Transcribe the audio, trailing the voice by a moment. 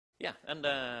Yeah, and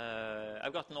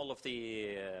I've gotten all of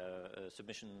the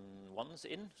submission ones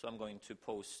in, so I'm going to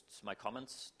post my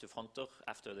comments to Fronter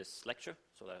after this lecture,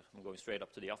 so that I'm going straight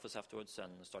up to the office afterwards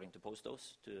and starting to post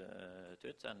those to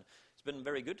it. And it's been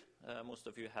very good. Most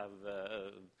of you have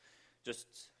just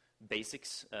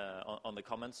basics on the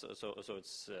comments, so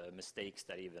it's mistakes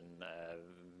that even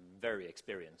very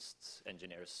experienced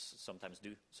engineers sometimes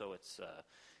do. So it's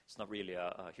not really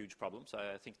a huge problem. So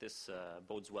I think this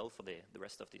bodes well for the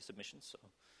rest of the submissions. So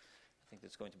I think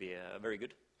it's going to be very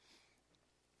good.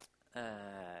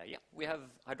 Yeah, we have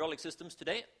hydraulic systems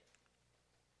today.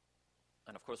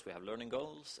 And of course we have learning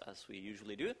goals, as we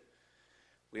usually do.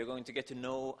 We are going to get to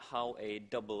know how a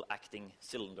double-acting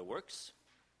cylinder works.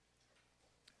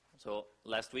 So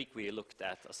last week we looked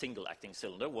at a single-acting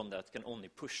cylinder, one that can only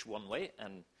push one way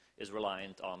and is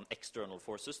reliant on external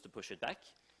forces to push it back.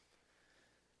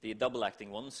 The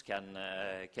double-acting ones can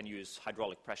use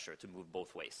hydraulic pressure to move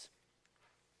both ways.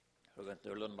 We're going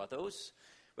to learn about those.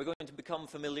 We're going to become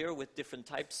familiar with different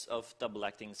types of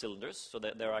double-acting cylinders. So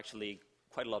there are actually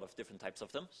quite a lot of different types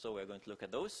of them. So we're going to look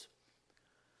at those.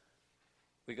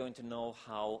 We're going to know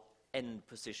how end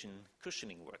position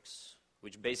cushioning works,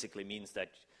 which basically means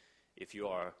that if you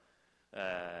are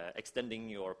extending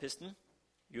your piston,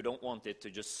 you don't want it to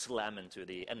just slam into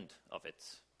the end of it,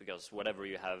 because whatever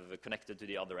you have connected to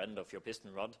the other end of your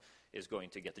piston rod is going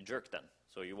to get a jerk then.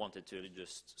 So you want it to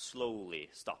just slowly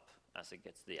stop as it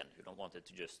gets to the end. You don't want it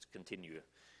to just continue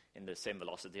in the same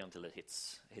velocity until it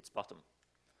hits bottom.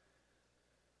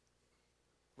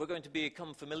 We're going to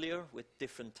become familiar with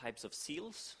different types of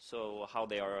seals, so how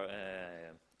they are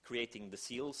creating the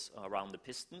seals around the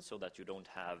piston so that you don't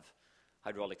have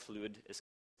hydraulic fluid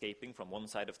escaping from one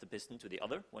side of the piston to the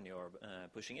other when you're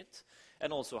pushing it,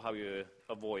 and also how you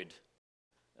avoid,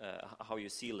 how you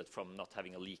seal it from not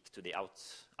having a leak to the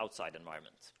outside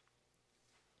environment.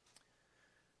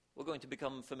 We're going to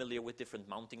become familiar with different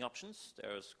mounting options.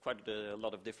 There's quite a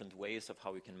lot of different ways of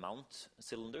how you can mount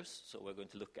cylinders, so we're going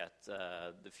to look at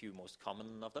the few most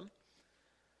common of them.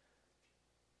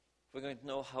 We're going to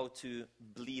know how to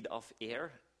bleed off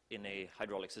air in a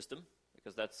hydraulic system,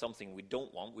 because that's something we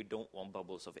don't want. We don't want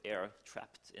bubbles of air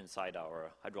trapped inside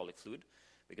our hydraulic fluid,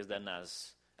 because then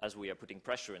as we are putting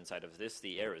pressure inside of this,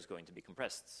 the air is going to be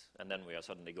compressed, and then we are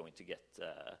suddenly going to get,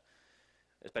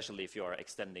 especially if you are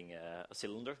extending a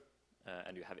cylinder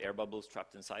and you have air bubbles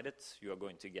trapped inside it, you are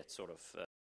going to get sort of,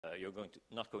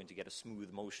 not going to get a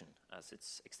smooth motion as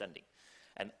it's extending.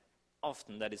 And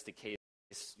often that is the case.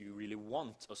 You really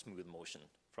want a smooth motion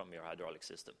from your hydraulic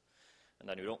system, and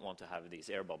then you don't want to have these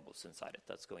air bubbles inside it.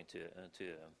 That's going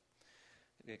to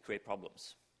create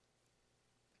problems.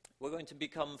 We're going to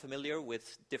become familiar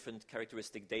with different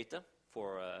characteristic data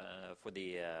for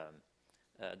the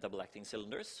double-acting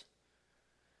cylinders,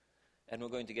 and we're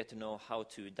going to get to know how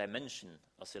to dimension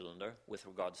a cylinder with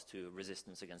regards to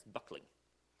resistance against buckling.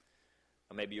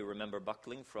 Or maybe you remember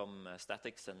buckling from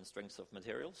statics and strengths of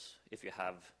materials. If you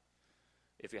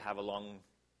have a long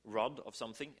rod of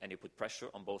something and you put pressure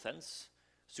on both ends,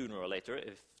 sooner or later,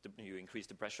 if you increase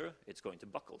the pressure, it's going to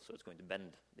buckle, so it's going to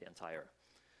bend the entire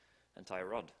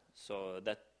rod. So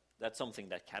that's something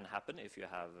that can happen if you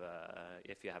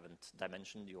haven't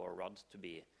dimensioned your rod to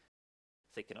be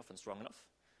thick enough and strong enough.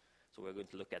 So we're going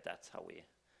to look at that, how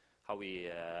we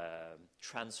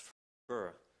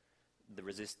transfer the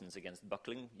resistance against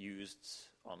buckling used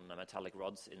on metallic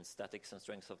rods in statics and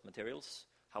strengths of materials,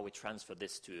 how we transfer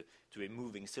this to a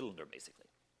moving cylinder, basically.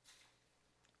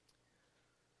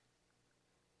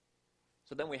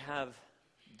 So then we have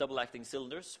double-acting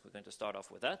cylinders. We're going to start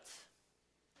off with that.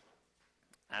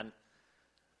 And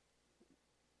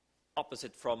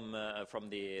opposite from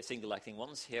the single-acting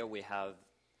ones, here we have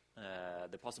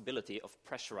the possibility of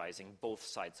pressurizing both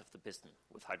sides of the piston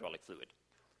with hydraulic fluid,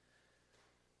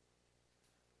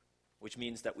 which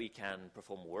means that we can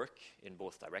perform work in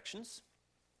both directions.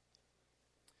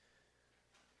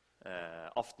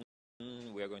 Often,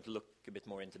 we are going to look a bit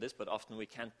more into this, but often we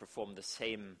can't perform the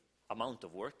same amount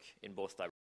of work in both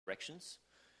directions.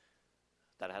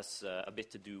 That has a bit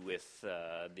to do with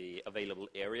the available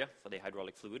area for the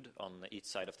hydraulic fluid on each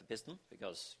side of the piston,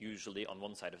 because usually on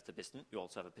one side of the piston you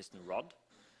also have a piston rod,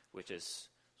 which is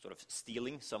sort of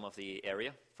stealing some of the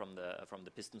area from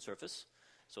the piston surface,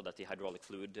 so that the hydraulic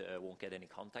fluid won't get any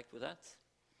contact with that.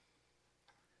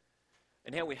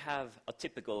 And here we have a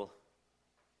typical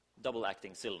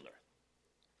double-acting cylinder.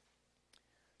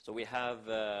 So we have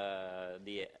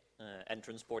the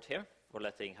entrance port here for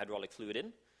letting hydraulic fluid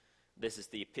in. This is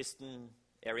the piston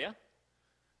area.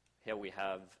 Here we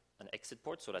have an exit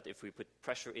port, so that if we put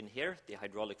pressure in here, the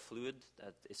hydraulic fluid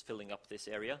that is filling up this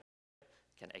area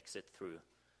can exit through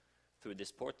through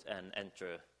this port and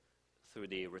enter through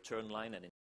the return line and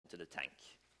into the tank.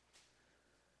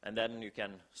 And then you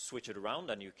can switch it around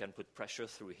and you can put pressure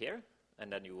through here,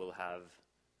 and then you will have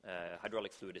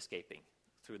hydraulic fluid escaping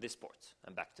through this port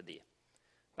and back to the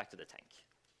tank.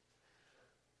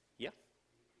 Yeah?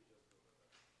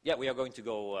 Yeah, we are going to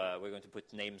go, we're going to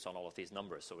put names on all of these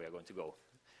numbers, so we are going to go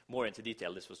more into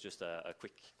detail. This was just a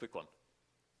quick one.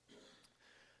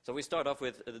 So we start off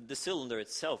with the cylinder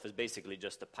itself is basically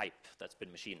just a pipe that's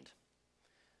been machined,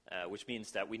 which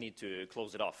means that we need to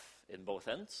close it off in both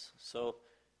ends. So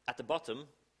at the bottom,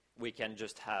 we can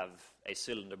just have a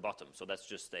cylinder bottom. So that's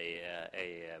just a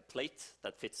plate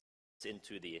that fits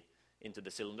into the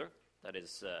cylinder that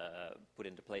is put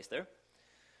into place there.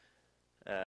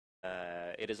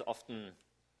 It is often,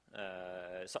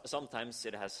 sometimes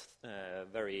it has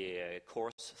very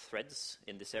coarse threads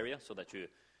in this area so that you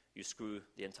screw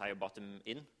the entire bottom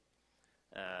in.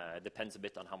 It depends a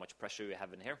bit on how much pressure you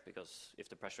have in here, because if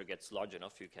the pressure gets large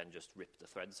enough, you can just rip the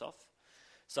threads off.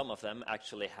 Some of them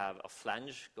actually have a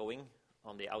flange going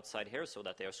on the outside here so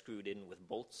that they are screwed in with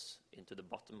bolts into the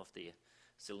bottom of the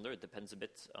cylinder. It depends a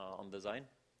bit on design.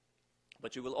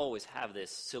 But you will always have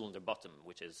this cylinder bottom,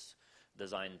 which is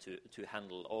designed to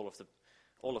handle all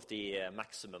of the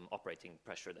maximum operating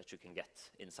pressure that you can get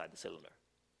inside the cylinder.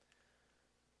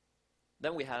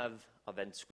 Then we have a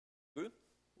vent screw,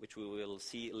 which we will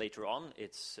see later on.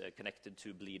 It's connected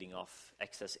to bleeding off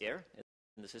excess air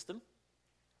in the system.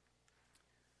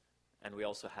 And we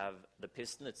also have the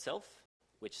piston itself,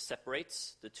 which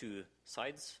separates the two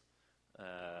sides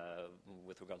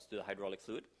with regards to the hydraulic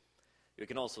fluid. You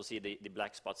can also see the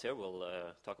black spots here. We'll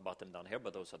talk about them down here,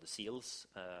 but those are the seals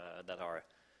that are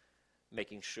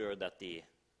making sure that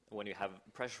when you have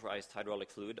pressurized hydraulic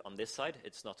fluid on this side,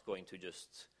 it's not going to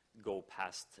just go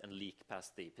past and leak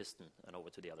past the piston and over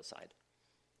to the other side.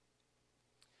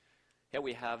 Here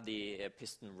we have the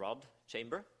piston rod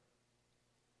chamber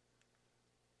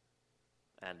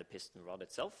and the piston rod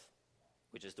itself,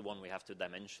 which is the one we have to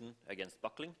dimension against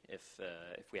buckling if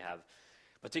we have,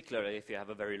 particularly if you have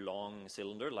a very long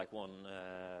cylinder like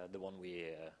the one we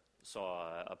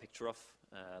saw a picture of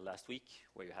last week,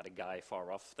 where you had a guy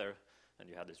far off there and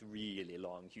you had this really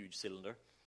long, huge cylinder.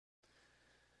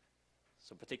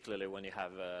 So particularly when you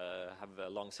have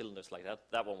long cylinders like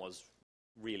that one was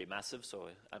really massive, so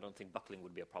I don't think buckling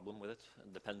would be a problem with it.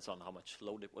 It depends on how much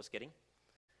load it was getting.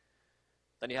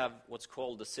 Then you have what's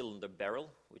called the cylinder barrel,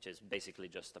 which is basically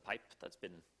just a pipe that's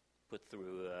been put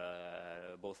through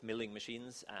both milling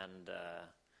machines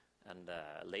and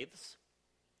lathes.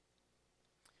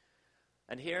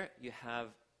 And here you have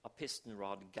a piston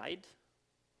rod guide,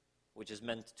 which is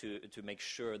meant to make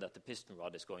sure that the piston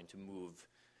rod is going to move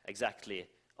exactly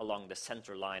along the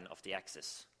center line of the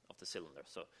axis of the cylinder.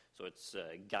 So it's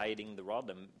guiding the rod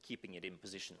and keeping it in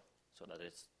position so that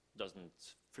it doesn't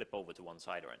flip over to one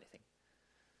side or anything.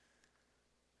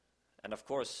 And of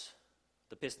course,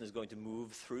 the piston is going to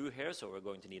move through here, so we're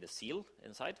going to need a seal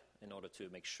inside in order to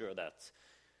make sure that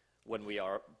when we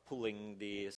are pulling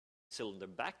the cylinder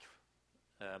back,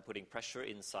 putting pressure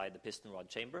inside the piston rod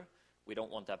chamber, we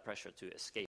don't want that pressure to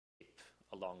escape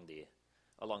along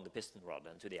the piston rod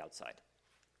and to the outside.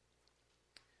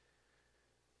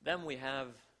 Then we have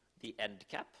the end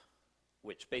cap,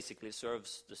 which basically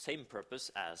serves the same purpose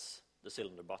as the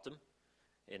cylinder bottom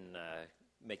in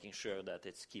making sure that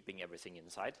it's keeping everything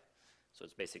inside. So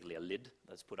it's basically a lid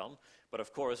that's put on. But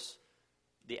of course,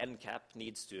 the end cap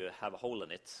needs to have a hole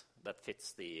in it that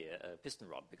fits the piston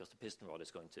rod, because the piston rod is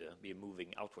going to be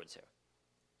moving outwards here.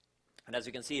 And as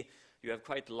you can see, you have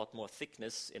quite a lot more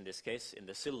thickness in this case in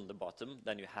the cylinder bottom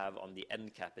than you have on the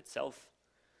end cap itself.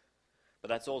 But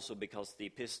that's also because the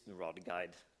piston rod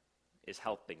guide is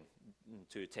helping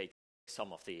to take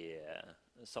some of the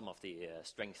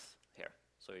strength here.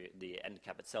 So the end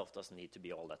cap itself doesn't need to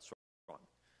be all that strong.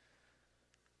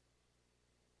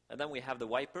 And then we have the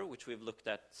wiper, which we've looked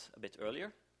at a bit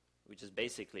earlier, which is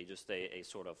basically just a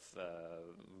sort of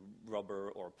rubber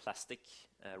or plastic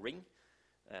ring,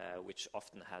 which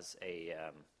often has a,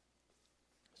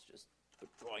 let's just put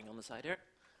a drawing on the side here.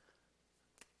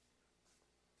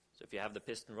 So if you have the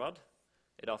piston rod,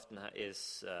 it often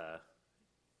is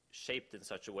shaped in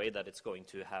such a way that it's going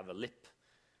to have a lip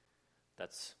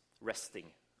that's resting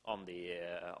on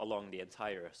along the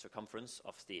entire circumference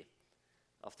of the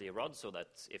rod, so that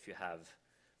if you have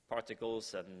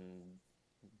particles and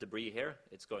debris here,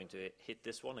 it's going to hit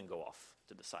this one and go off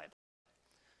to the side,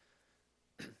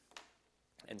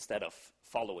 instead of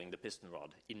following the piston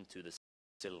rod into the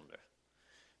cylinder.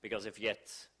 Because if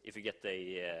you get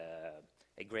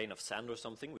a grain of sand or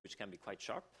something, which can be quite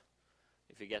sharp,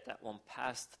 if you get that one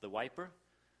past the wiper,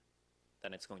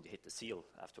 then it's going to hit the seal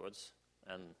afterwards,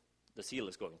 and the seal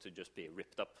is going to just be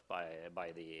ripped up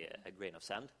by the grain of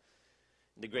sand.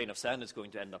 The grain of sand is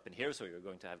going to end up in here, so you're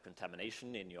going to have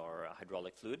contamination in your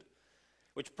hydraulic fluid,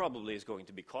 which probably is going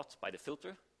to be caught by the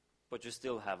filter, but you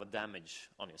still have a damage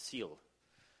on your seal.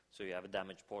 So you have a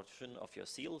damaged portion of your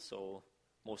seal, so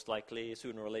most likely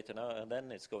sooner or later now and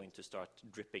then it's going to start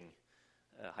dripping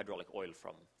hydraulic oil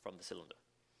from the cylinder.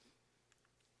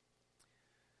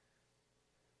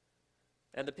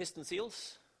 And the piston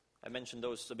seals, I mentioned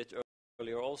those a bit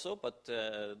earlier also, but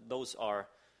those are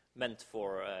meant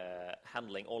for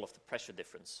handling all of the pressure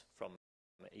difference from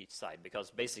each side,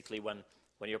 because basically when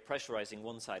you're pressurizing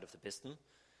one side of the piston,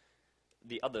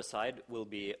 the other side will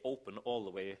be open all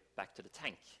the way back to the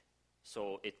tank.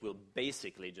 So it will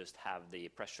basically just have the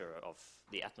pressure of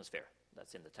the atmosphere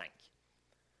that's in the tank.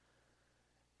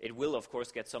 It will, of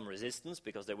course, get some resistance,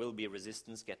 because there will be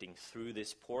resistance getting through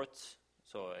this port.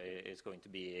 So it's going to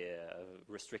be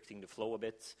restricting the flow a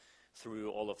bit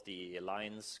through all of the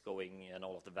lines going and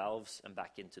all of the valves and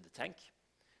back into the tank.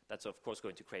 That's, of course,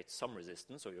 going to create some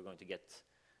resistance, so you're going to get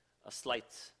a slightly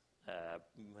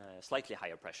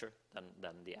higher pressure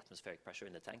than the atmospheric pressure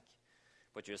in the tank.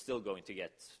 But you're still going to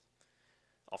get,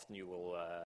 often you will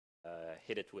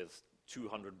hit it with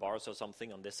 200 bars or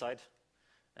something on this side,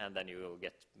 and then you will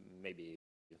get maybe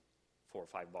 4 or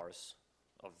 5 bars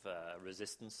of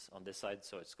resistance on this side,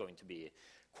 so it's going to be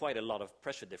quite a lot of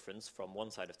pressure difference from one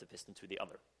side of the piston to the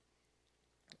other.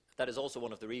 That is also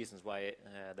one of the reasons why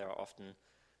there are often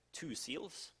 2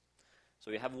 seals.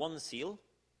 So you have one seal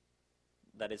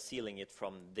that is sealing it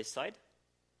from this side,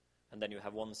 and then you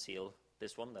have one seal,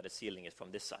 this one, that is sealing it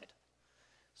from this side.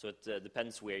 So it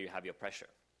depends where you have your pressure.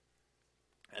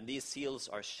 And these seals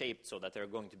are shaped so that they're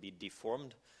going to be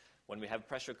deformed. When we have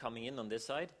pressure coming in on this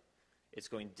side, it's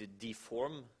going to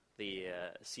deform the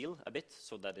seal a bit,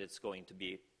 so that it's going to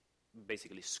be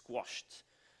basically squashed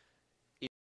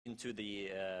into the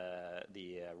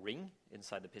ring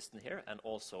inside the piston here, and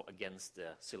also against the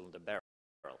cylinder barrel,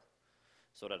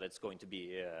 so that it's going to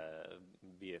be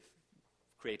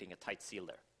creating a tight seal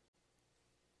there.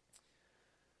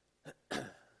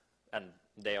 And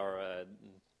they are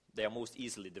most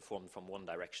easily deformed from one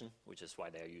direction, which is why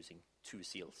they are using 2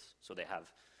 seals. So they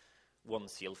have one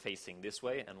seal facing this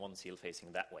way and one seal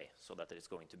facing that way, so that it's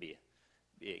going to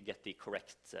get the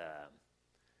correct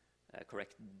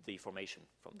deformation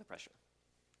from the pressure.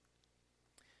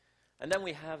 And then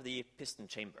we have the piston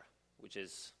chamber, which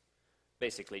is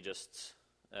basically just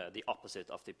the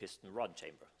opposite of the piston rod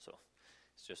chamber. So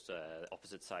it's just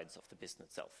opposite sides of the piston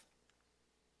itself.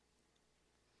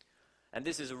 And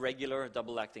this is a regular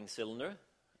double-acting cylinder,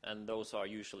 and those are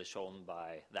usually shown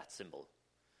by that symbol,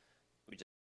 which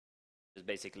is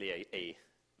basically a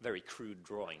very crude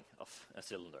drawing of a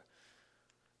cylinder.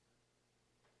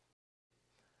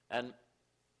 And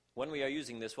when we are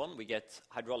using this one, we get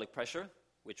hydraulic pressure,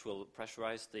 which will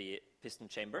pressurize the piston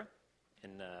chamber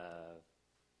in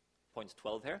point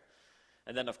 12 here.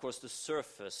 And then, of course, the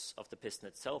surface of the piston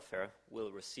itself here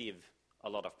will receive a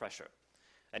lot of pressure.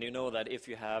 And you know that if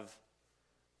you have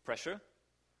pressure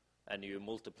and you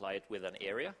multiply it with an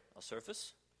area, a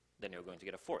surface, then you're going to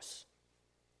get a force.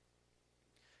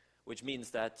 Which means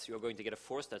that you're going to get a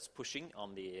force that's pushing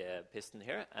on the piston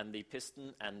here, and the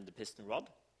piston rod,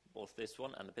 both this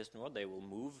one and the piston rod, they will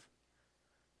move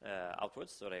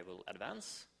outwards, so they will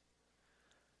advance.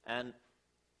 And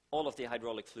all of the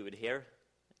hydraulic fluid here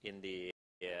in the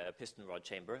piston rod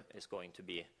chamber is going to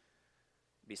be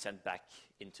sent back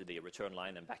into the return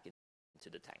line and back into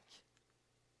the tank.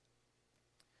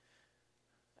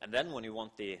 And then when you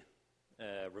want the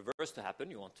reverse to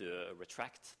happen, you want to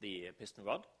retract the piston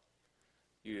rod,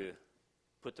 you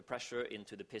put the pressure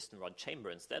into the piston rod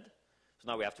chamber instead. So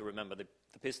now we have to remember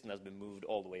the piston has been moved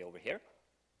all the way over here.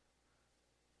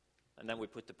 And then we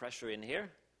put the pressure in here,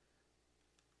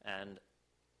 and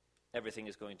everything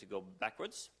is going to go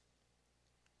backwards.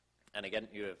 And again,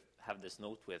 you have this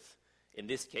note with, in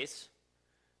this case,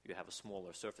 you have a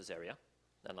smaller surface area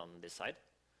than on this side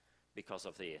because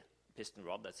of the piston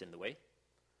rod that's in the way.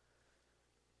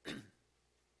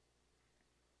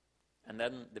 And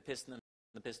then the piston and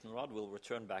the piston rod will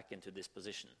return back into this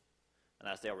position. And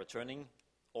as they are returning,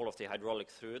 all of the hydraulic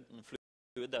fluid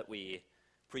that we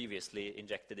previously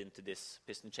injected into this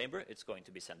piston chamber, it's going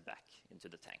to be sent back into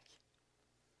the tank.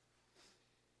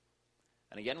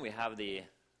 And again, we have a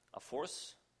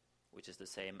force, which is the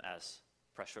same as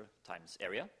pressure times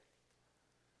area.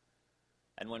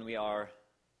 And when we are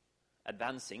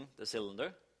advancing the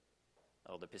cylinder,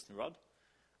 or the piston rod,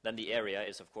 then the area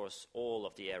is, of course, all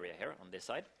of the area here on this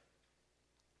side.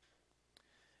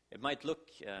 It might look,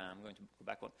 I'm going to go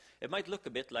back one, it might look a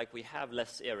bit like we have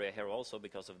less area here also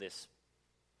because of this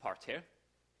part here.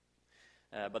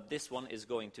 But this one is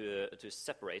going to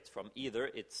separate from either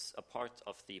it's a part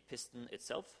of the piston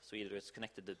itself, so either it's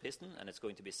connected to the piston and it's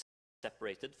going to be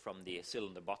separated from the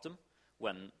cylinder bottom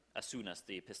as soon as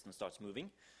the piston starts moving,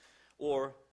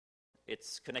 or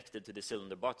it's connected to the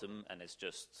cylinder bottom and it's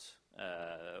just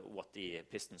what the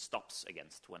piston stops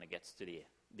against when it gets to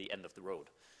the end of the road.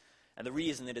 And the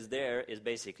reason it is there is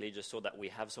basically just so that we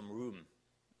have some room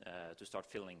to start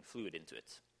filling fluid into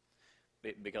it.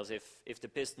 Because if the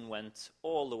piston went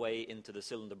all the way into the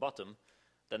cylinder bottom,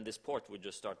 then this port would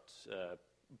just start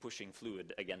pushing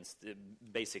fluid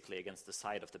basically against the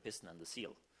side of the piston and the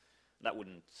seal. That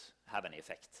wouldn't have any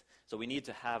effect. So we need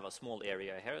to have a small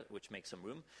area here, which makes some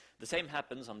room. The same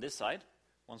happens on this side.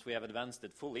 Once we have advanced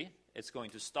it fully, it's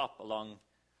going to stop along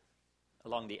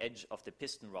the edge of the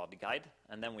piston rod guide,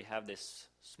 and then we have this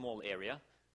small area,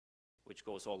 which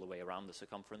goes all the way around the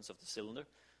circumference of the cylinder,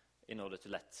 in order to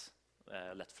let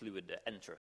fluid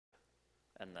enter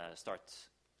and start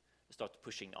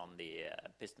pushing on the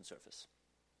piston surface.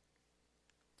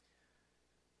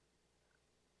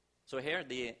 So here,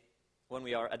 when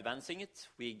we are advancing it,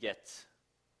 we get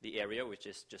the area, which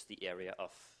is just the area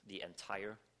of the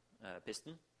entire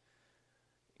piston.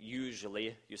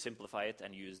 Usually, you simplify it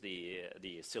and use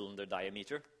the cylinder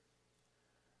diameter,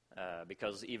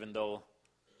 because even though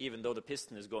the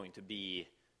piston is going to be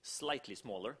slightly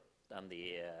smaller than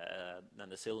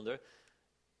the cylinder,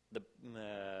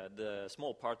 the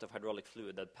small part of hydraulic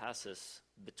fluid that passes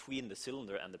between the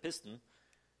cylinder and the piston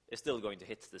is still going to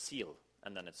hit the seal,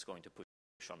 and then it's going to push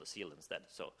on the seal instead.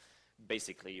 So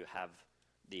basically you have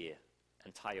the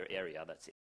entire area that's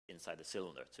inside the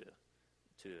cylinder to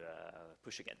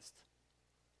push against.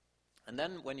 And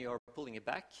then when you're pulling it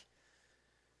back,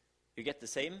 you get the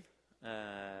same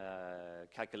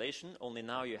calculation, only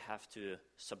now you have to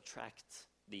subtract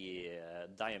the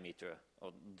diameter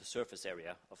or the surface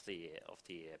area of the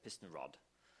piston rod.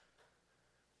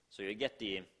 So you get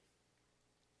I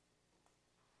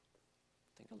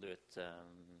think I'll do it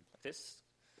like this.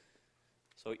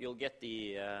 So you'll get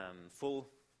the full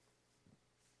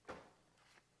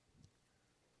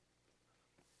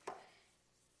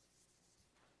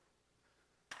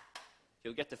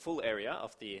area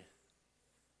of the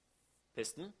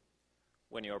piston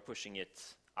when you're pushing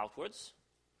it outwards.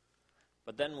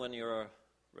 But then when you're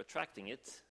retracting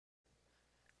it,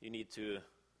 you need to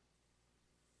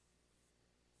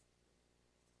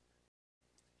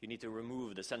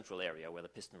remove the central area where the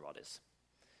piston rod is,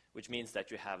 which means that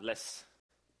you have less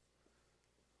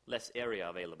area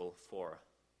available for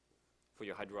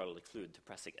your hydraulic fluid to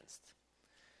press against.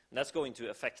 And that's of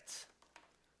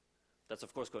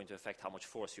course going to affect how much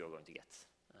force you're going to get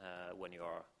when you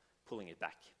are pulling it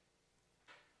back.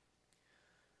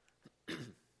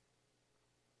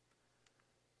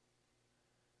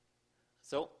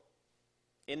 So,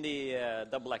 in the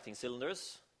double-acting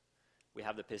cylinders, we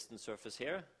have the piston surface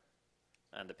here,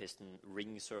 and the piston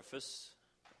ring surface,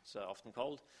 it's often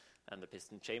called, and the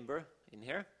piston chamber in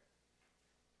here.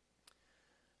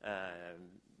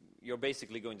 You're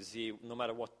basically going to see, no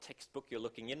matter what textbook you're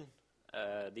looking in,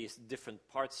 these different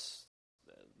parts,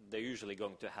 they're usually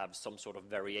going to have some sort of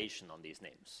variation on these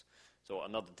names. So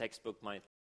another textbook might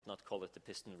not call it the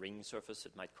piston ring surface,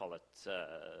 it might call it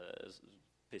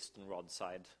piston rod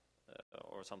side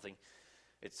or something.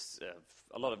 It's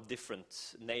a lot of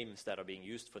different names that are being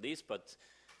used for these, but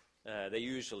they're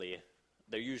usually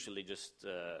just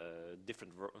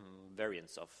different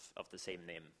variants of the same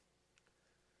name.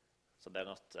 So they're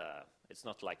not. It's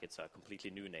not like it's a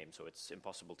completely new name, so it's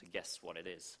impossible to guess what it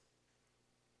is.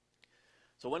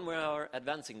 So when we are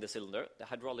advancing the cylinder, the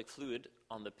hydraulic fluid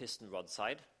on the piston rod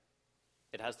side,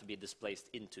 it has to be displaced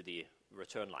into the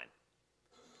return line.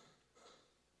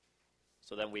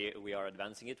 So then we are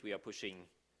advancing it, we are pushing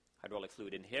hydraulic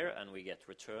fluid in here, and we get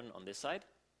return on this side,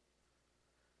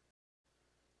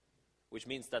 which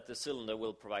means that the cylinder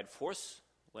will provide force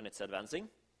when it's advancing,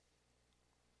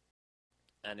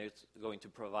 and it's going to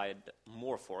provide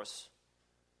more force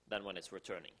than when it's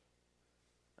returning,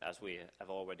 as we have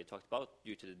already talked about,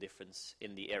 due to the difference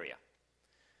in the area.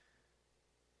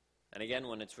 And again,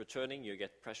 when it's returning, you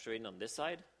get pressure in on this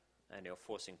side, and you're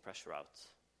forcing pressure out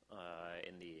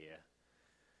in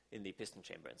the piston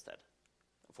chamber instead,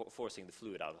 forcing the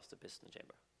fluid out of the piston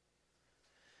chamber.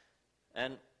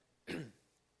 And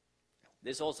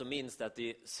this also means that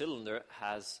the cylinder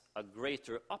has a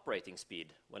greater operating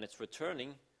speed when it's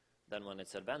returning than when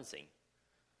it's advancing,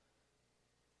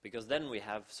 because then we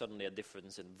have suddenly a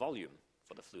difference in volume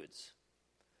for the fluids,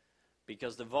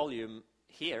 because the volume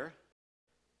here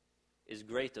is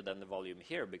greater than the volume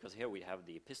here, because here we have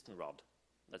the piston rod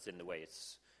that's in the way.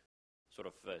 It's sort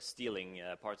of stealing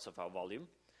parts of our volume,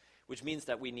 which means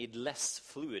that we need less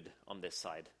fluid on this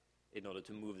side in order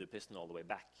to move the piston all the way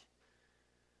back.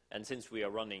 And since we are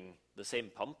running the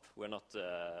same pump, we're not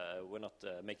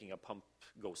making a pump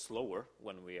go slower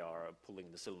when we are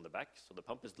pulling the cylinder back. So the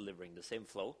pump is delivering the same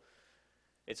flow.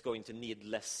 It's going to need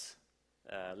less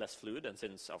fluid, and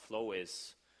since our flow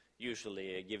is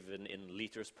usually given in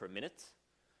liters per minute,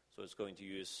 so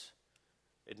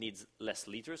it needs less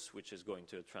liters, which is going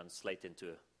to translate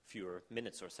into fewer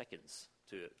minutes or seconds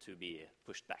to be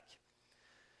pushed back.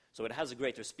 So it has a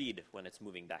greater speed when it's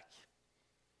moving back.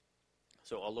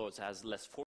 So although it has less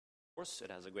force,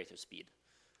 it has a greater speed.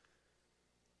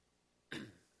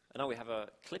 And now we have a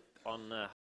clip on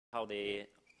how they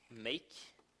make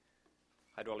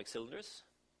hydraulic cylinders.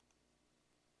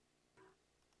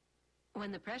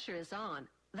 When the pressure is on,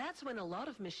 that's when a lot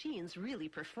of machines really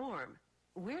perform.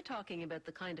 We're talking about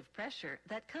the kind of pressure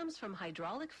that comes from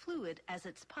hydraulic fluid as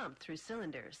it's pumped through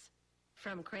cylinders.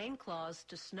 From crane claws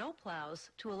to snow plows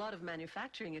to a lot of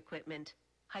manufacturing equipment,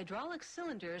 hydraulic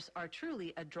cylinders are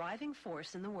truly a driving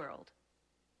force in the world.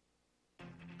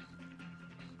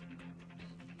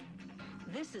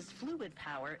 This is fluid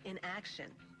power in action.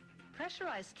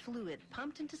 Pressurized fluid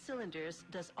pumped into cylinders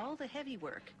does all the heavy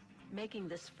work, making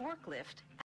this forklift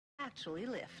actually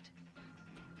lift.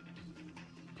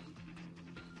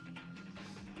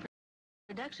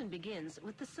 Production begins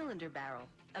with the cylinder barrel.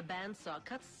 A bandsaw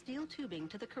cuts steel tubing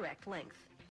to the correct length.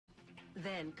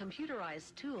 Then,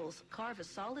 computerized tools carve a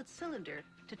solid cylinder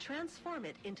to transform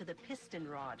it into the piston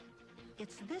rod.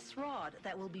 It's this rod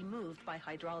that will be moved by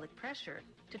hydraulic pressure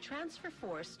to transfer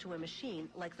force to a machine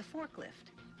like the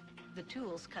forklift. The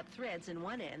tools cut threads in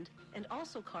one end and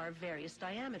also carve various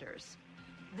diameters.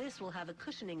 This will have a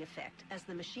cushioning effect as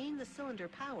the machine the cylinder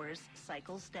powers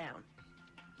cycles down.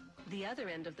 The other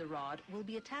end of the rod will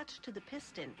be attached to the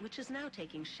piston, which is now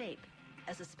taking shape,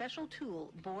 as a special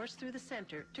tool bores through the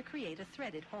center to create a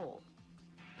threaded hole.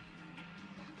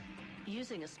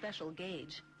 Using a special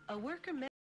gauge, a worker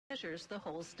measures the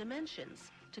hole's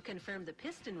dimensions to confirm the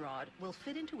piston rod will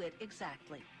fit into it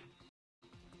exactly.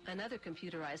 Another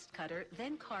computerized cutter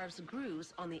then carves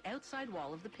grooves on the outside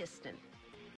wall of the piston.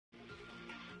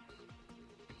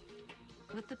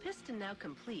 With the piston now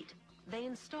complete, they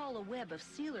install a web of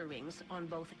sealer rings on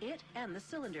both it and the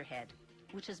cylinder head,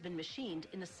 which has been machined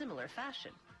in a similar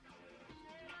fashion.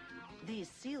 These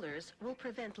sealers will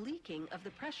prevent leaking of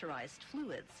the pressurized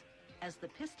fluids as the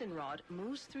piston rod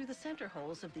moves through the center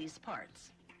holes of these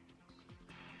parts.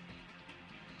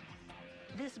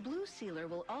 This blue sealer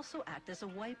will also act as a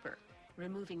wiper,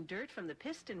 removing dirt from the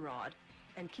piston rod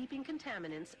and keeping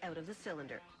contaminants out of the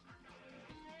cylinder.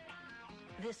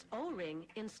 This O-ring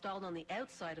installed on the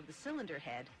outside of the cylinder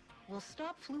head will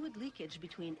stop fluid leakage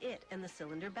between it and the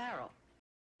cylinder barrel.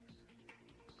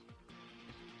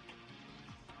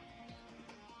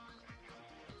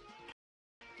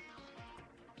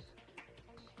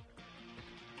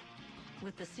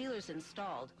 With the sealers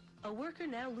installed, a worker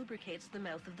now lubricates the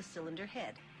mouth of the cylinder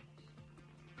head.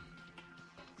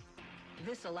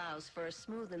 This allows for a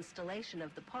smooth installation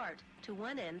of the part to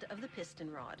one end of the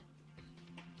piston rod.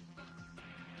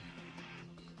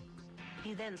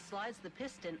 He then slides the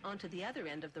piston onto the other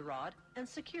end of the rod and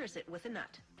secures it with a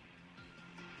nut.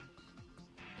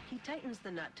 He tightens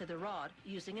the nut to the rod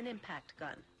using an impact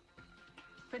gun.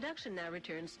 Production now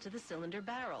returns to the cylinder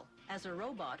barrel as a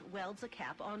robot welds a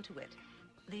cap onto it.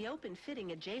 The open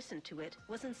fitting adjacent to it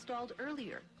was installed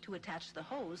earlier to attach the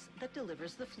hose that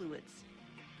delivers the fluids.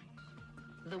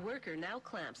 The worker now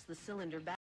clamps the cylinder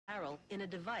barrel in a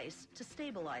device to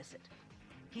stabilize it.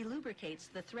 He lubricates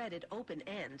the threaded open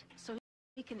end so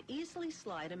he can easily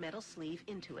slide a metal sleeve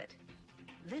into it.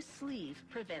 This sleeve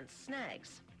prevents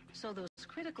snags, so those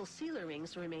critical sealer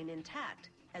rings remain intact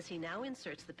as he now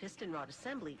inserts the piston rod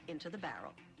assembly into the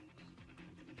barrel.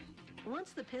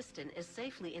 Once the piston is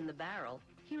safely in the barrel,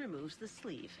 he removes the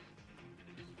sleeve.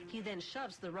 He then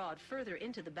shoves the rod further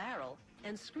into the barrel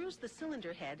and screws the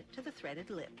cylinder head to the threaded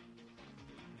lip.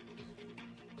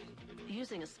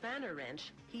 Using a spanner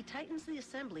wrench, he tightens the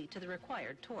assembly to the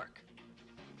required torque.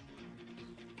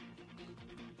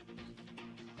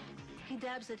 He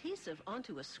dabs adhesive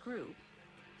onto a screw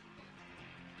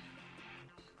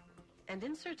and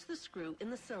inserts the screw in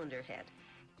the cylinder head.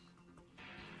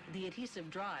 The adhesive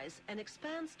dries and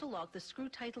expands to lock the screw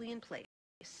tightly in place.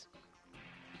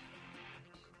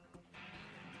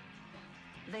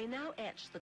 They now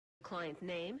etch the client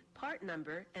name, part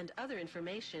number, and other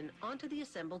information onto the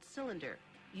assembled cylinder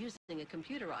using a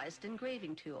computerized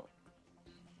engraving tool.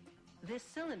 This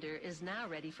cylinder is now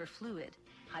ready for fluid,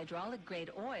 hydraulic-grade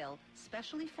oil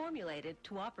specially formulated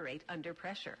to operate under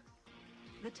pressure.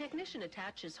 The technician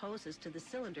attaches hoses to the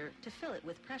cylinder to fill it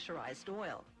with pressurized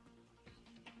oil.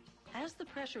 As the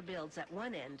pressure builds at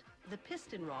one end, the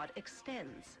piston rod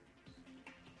extends.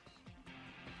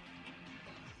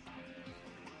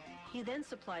 He then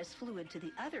supplies fluid to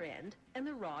the other end, and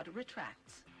the rod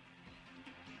retracts.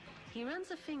 He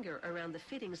runs a finger around the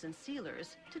fittings and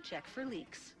sealers to check for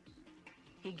leaks.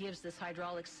 He gives this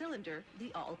hydraulic cylinder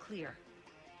the all clear.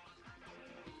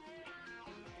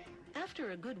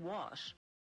 After a good wash,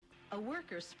 a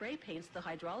worker spray paints the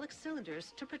hydraulic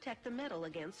cylinders to protect the metal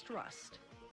against rust.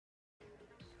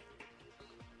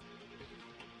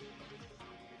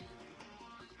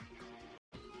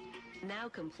 Now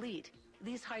complete,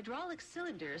 these hydraulic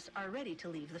cylinders are ready to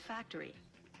leave the factory.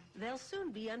 They'll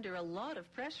soon be under a lot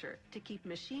of pressure to keep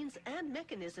machines and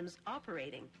mechanisms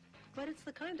operating, but it's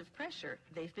the kind of pressure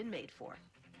they've been made for.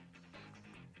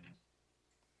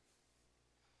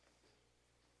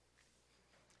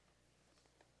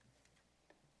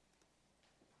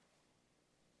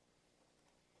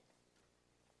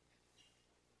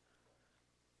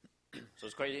 So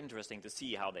it's quite interesting to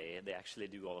see how they actually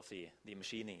do all of the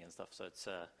machining and stuff. So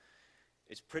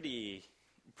it's pretty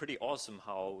awesome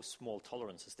how small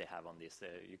tolerances they have on this.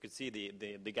 You could see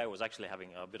the guy was actually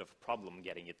having a bit of a problem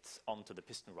getting it onto the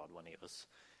piston rod when he was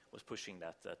pushing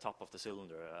that top of the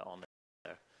cylinder on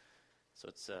there. So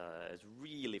it's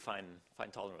really fine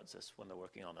tolerances when they're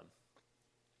working on them.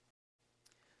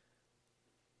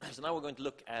 So now we're going to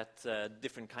look at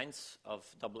different kinds of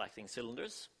double-acting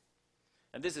cylinders.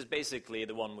 And this is basically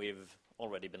the one we've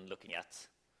already been looking at,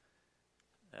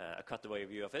 a cutaway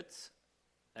view of it.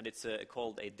 And it's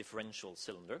called a differential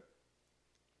cylinder.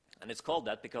 And it's called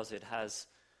that because it has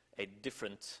a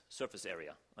different surface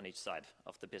area on each side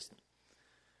of the piston.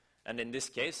 And in this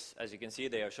case, as you can see,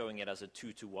 they are showing it as a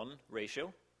 2-to-1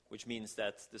 ratio, which means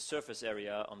that the surface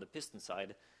area on the piston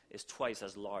side is twice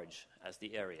as large as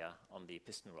the area on the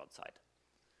piston rod side.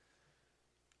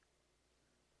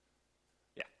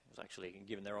 Yeah, it was actually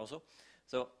given there also.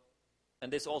 So,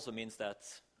 and this also means that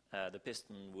the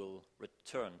piston will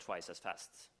return twice as fast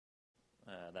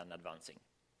than advancing.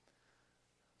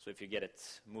 So if you get it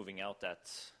moving out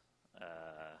at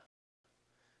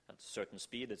a certain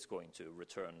speed, it's going to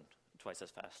return twice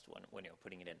as fast when you're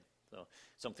putting it in. So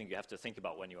something you have to think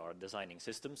about when you are designing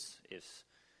systems is,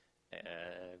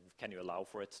 can you allow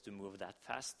for it to move that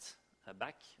fast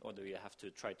back, or do you have to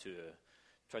try to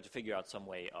figure out some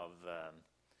way of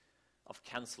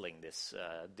canceling this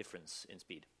difference in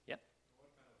speed? Yeah.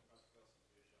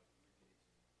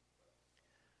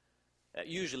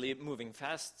 Usually moving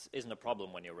fast isn't a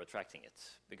problem when you're retracting it,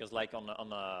 because like for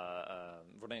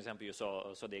an example, you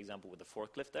saw the example with the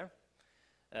forklift there.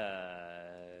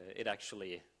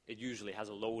 It usually has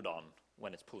a load on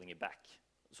when it's pulling it back.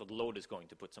 So the load is going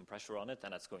to put some pressure on it,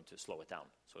 and that's going to slow it down.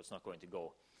 So it's not going to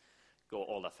go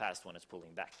all that fast when it's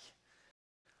pulling back.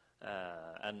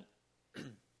 And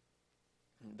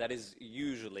that is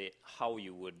usually how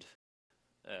you would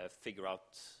figure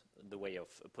out the way of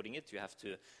putting it. You have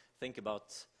to think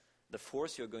about the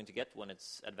force you're going to get when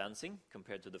it's advancing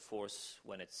compared to the force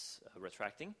when it's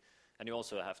retracting. And you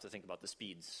also have to think about the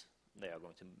speeds they are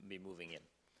going to be moving in.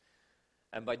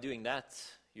 And by doing that,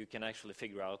 you can actually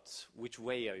figure out which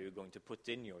way are you going to put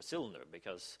in your cylinder,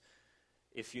 because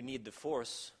if you need the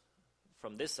force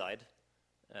from this side,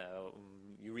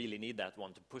 you really need that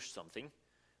one to push something,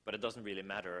 but it doesn't really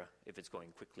matter if it's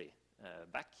going quickly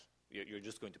back. You're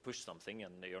just going to push something,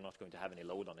 and you're not going to have any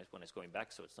load on it when it's going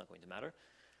back, so it's not going to matter.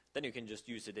 Then you can just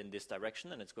use it in this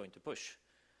direction, and it's going to push.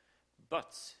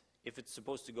 But if it's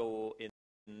supposed to go in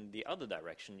the other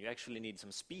direction, you actually need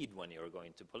some speed when you're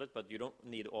going to pull it, but you don't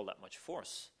need all that much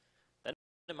force. Then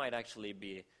it might actually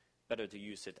be better to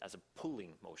use it as a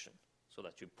pulling motion, so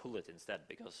that you pull it instead,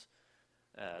 because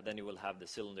then you will have the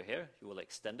cylinder here, you will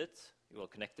extend it, you will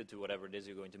connect it to whatever it is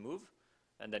you're going to move,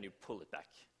 and then you pull it back.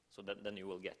 So then you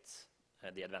will get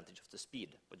the advantage of the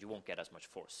speed, but you won't get as much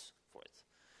force for it.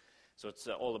 So it's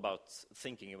all about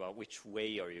thinking about which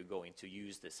way are you going to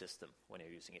use the system when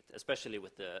you're using it, especially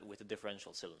with the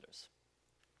differential cylinders.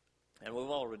 And we've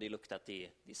already looked at the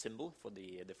symbol for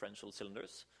the differential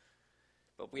cylinders,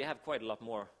 but we have quite a lot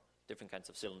more different kinds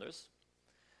of cylinders.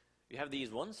 You have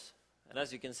these ones, and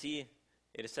as you can see,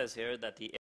 it says here that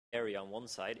the area on one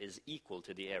side is equal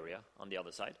to the area on the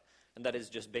other side. And that is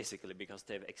just basically because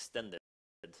they've extended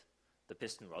the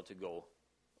piston rod to go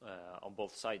on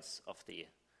both sides of the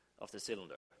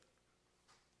cylinder.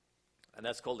 And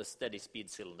that's called a steady speed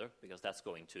cylinder, because that's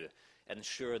going to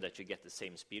ensure that you get the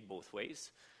same speed both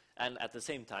ways. And at the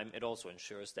same time, it also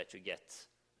ensures that you get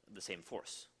the same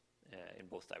force in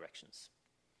both directions.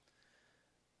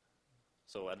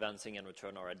 So advancing and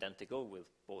return are identical with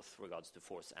both regards to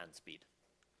force and speed.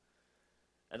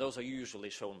 And those are usually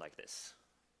shown like this.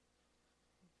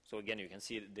 So again, you can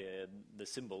see the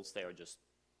symbols, they are just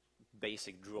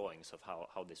basic drawings of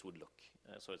how this would look.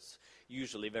 So it's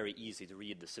usually very easy to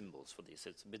read the symbols for these.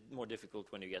 It's a bit more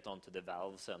difficult when you get onto the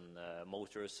valves and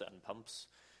motors and pumps,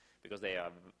 because they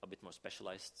are a bit more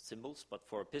specialized symbols. But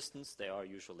for pistons, they are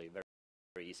usually very,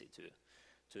 very easy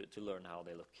to learn how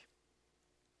they look.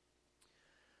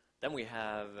 Then we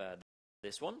have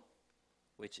this one,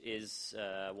 which is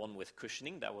one with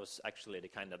cushioning. That was actually the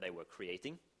kind that they were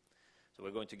creating. So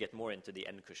we're going to get more into the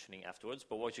end cushioning afterwards.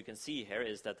 But what you can see here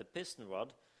is that the piston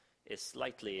rod is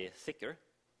slightly thicker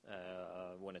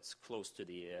when it's close to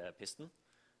the piston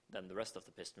than the rest of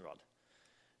the piston rod.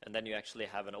 And then you actually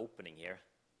have an opening here,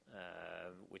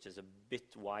 which is a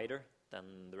bit wider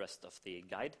than the rest of the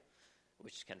guide,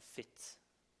 which can fit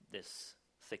this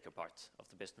thicker part of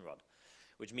the piston rod,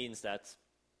 which means that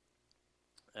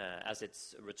as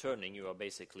it's returning, you are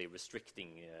basically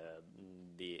restricting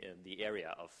the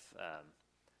area of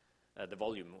the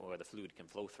volume where the fluid can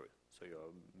flow through. So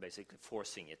you're basically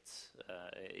forcing it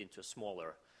into a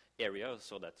smaller area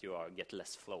so that you get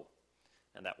less flow,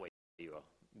 and that way you are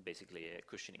basically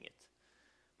cushioning it.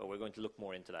 But we're going to look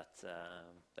more into that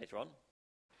later on.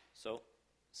 So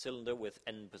cylinder with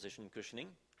end position cushioning.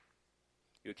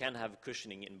 You can have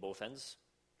cushioning in both ends,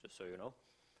 just so you know.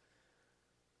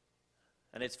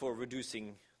 And it's for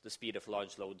reducing the speed of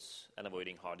large loads and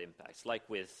avoiding hard impacts. Like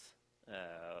with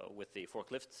the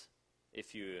forklift,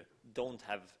 if you don't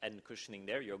have end cushioning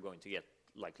there, you're going to get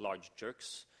like large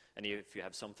jerks. And if you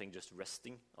have something just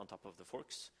resting on top of the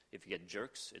forks, if you get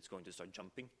jerks, it's going to start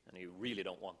jumping. And you really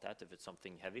don't want that if it's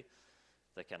something heavy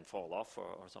that can fall off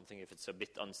or something. If it's a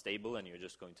bit unstable and you're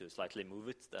just going to slightly move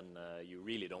it, then you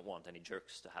really don't want any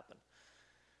jerks to happen.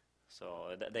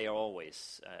 So they are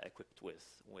always equipped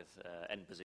with end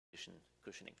position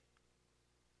cushioning.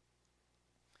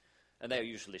 And they are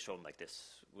usually shown like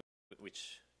this,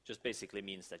 which just basically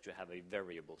means that you have a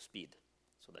variable speed,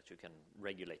 so that you can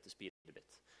regulate the speed a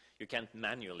bit. You can't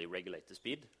manually regulate the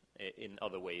speed in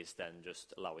other ways than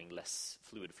just allowing less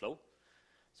fluid flow,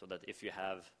 so that if you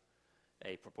have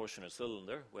a proportional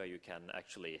cylinder where you can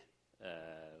actually,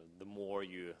 the more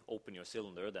you open your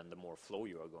cylinder, then the more flow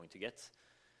you are going to get.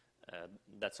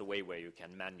 That's a way where you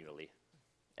can manually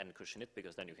end cushion it,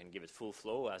 because then you can give it full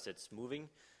flow as it's moving,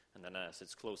 and then as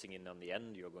it's closing in on the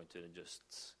end, you're going to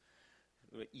just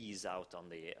ease out on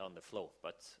the flow.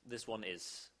 But this one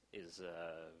is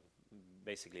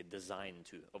basically designed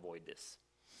to avoid this.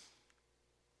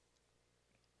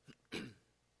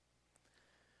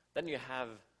 Then you have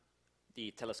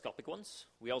the telescopic ones.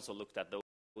 We also looked at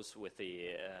those with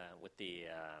the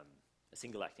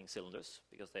single-acting cylinders,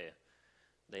 because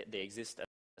they exist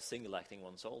as single-acting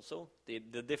ones also.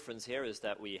 The difference here is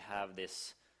that we have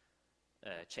this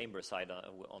chamber side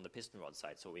on the piston rod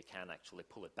side, so we can actually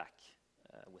pull it back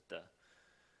with the.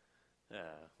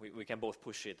 We can both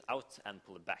push it out and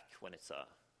pull it back when it's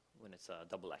a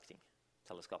double-acting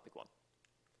telescopic one.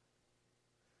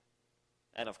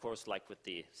 And of course, like with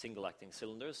the single-acting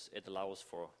cylinders, it allows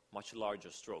for much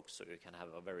larger strokes, so you can have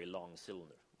a very long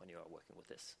cylinder when you are working with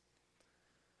this.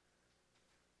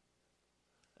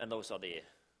 And those are the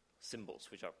symbols,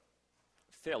 which are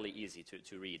fairly easy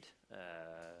to read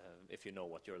if you know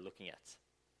what you're looking at.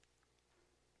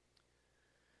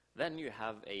 Then you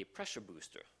have a pressure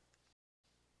booster.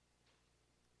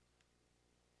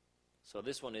 So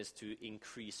this one is to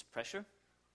increase pressure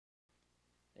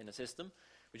in a system,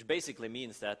 which basically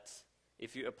means that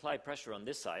if you apply pressure on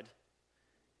this side,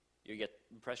 you get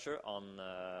pressure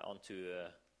onto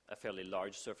a fairly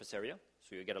large surface area,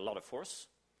 so you get a lot of force.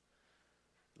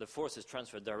 The force is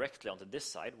transferred directly onto this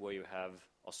side, where you have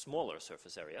a smaller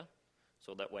surface area,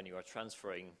 so that when you are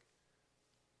transferring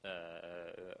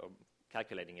or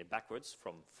calculating it backwards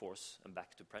from force and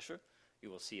back to pressure, you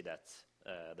will see that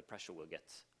the pressure will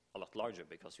get a lot larger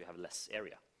because you have less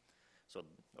area. So,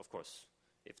 of course,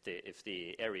 if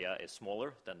the area is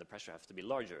smaller, then the pressure has to be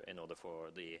larger in order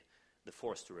for the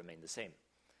force to remain the same.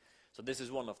 So this is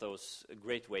one of those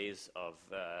great ways of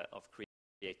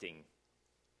creating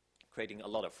a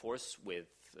lot of force with,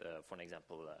 for an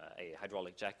example, a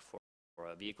hydraulic jack for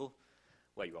a vehicle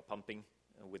where you are pumping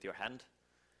with your hand.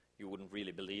 You wouldn't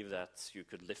really believe that you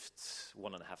could lift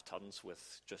 1.5 tons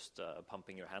with just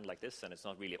pumping your hand like this, and it's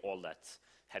not really all that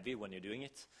heavy when you're doing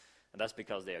it. And that's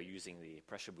because they are using the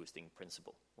pressure boosting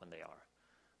principle when they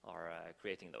are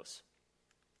creating those.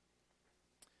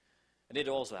 And it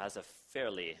also has a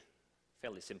fairly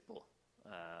simple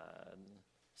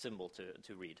symbol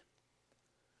to read.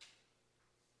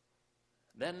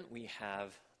 Then we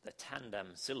have the tandem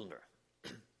cylinder.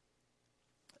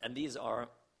 And these are,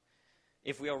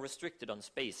 if we are restricted on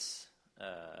space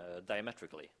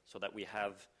diametrically, so that we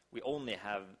only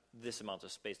have this amount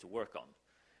of space to work on,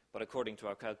 but according to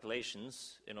our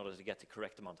calculations, in order to get the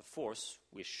correct amount of force,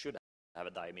 we should have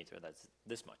a diameter that's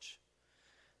this much.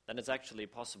 Then it's actually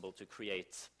possible to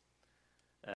create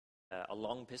a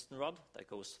long piston rod that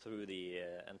goes through the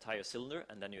entire cylinder,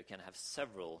 and then you can have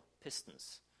several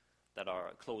pistons that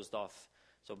are closed off.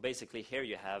 So basically here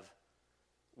you have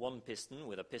one piston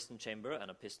with a piston chamber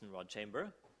and a piston rod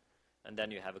chamber, and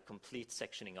then you have a complete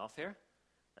sectioning off here,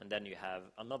 and then you have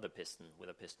another piston with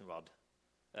a piston rod,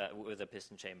 with a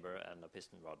piston chamber and a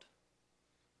piston rod.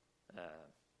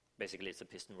 Basically it's a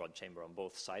piston rod chamber on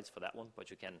both sides for that one,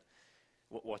 but you can,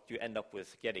 what you end up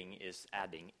with getting is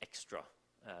adding extra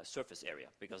surface area,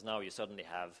 because now you suddenly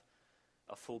have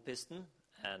a full piston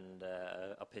and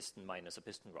a piston minus a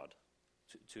piston rod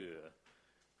to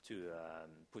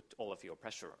put all of your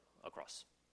pressure across,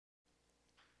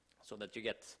 so that you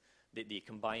get the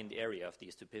combined area of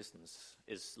these two pistons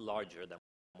is larger than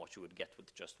what you would get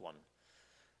with just one.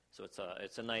 So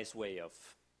it's a nice way of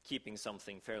keeping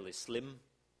something fairly slim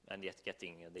and yet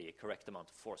getting the correct amount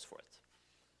of force for it.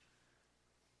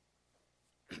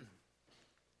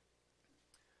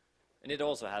 And it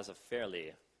also has a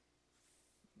fairly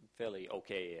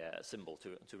okay symbol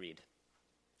to read.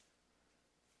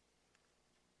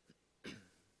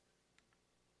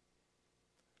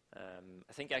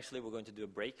 I think actually we're going to do a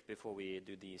break before we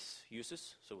do these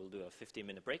uses, so we'll do a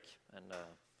 15-minute break, and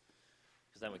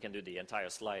because then we can do the entire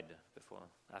slide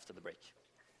after the break.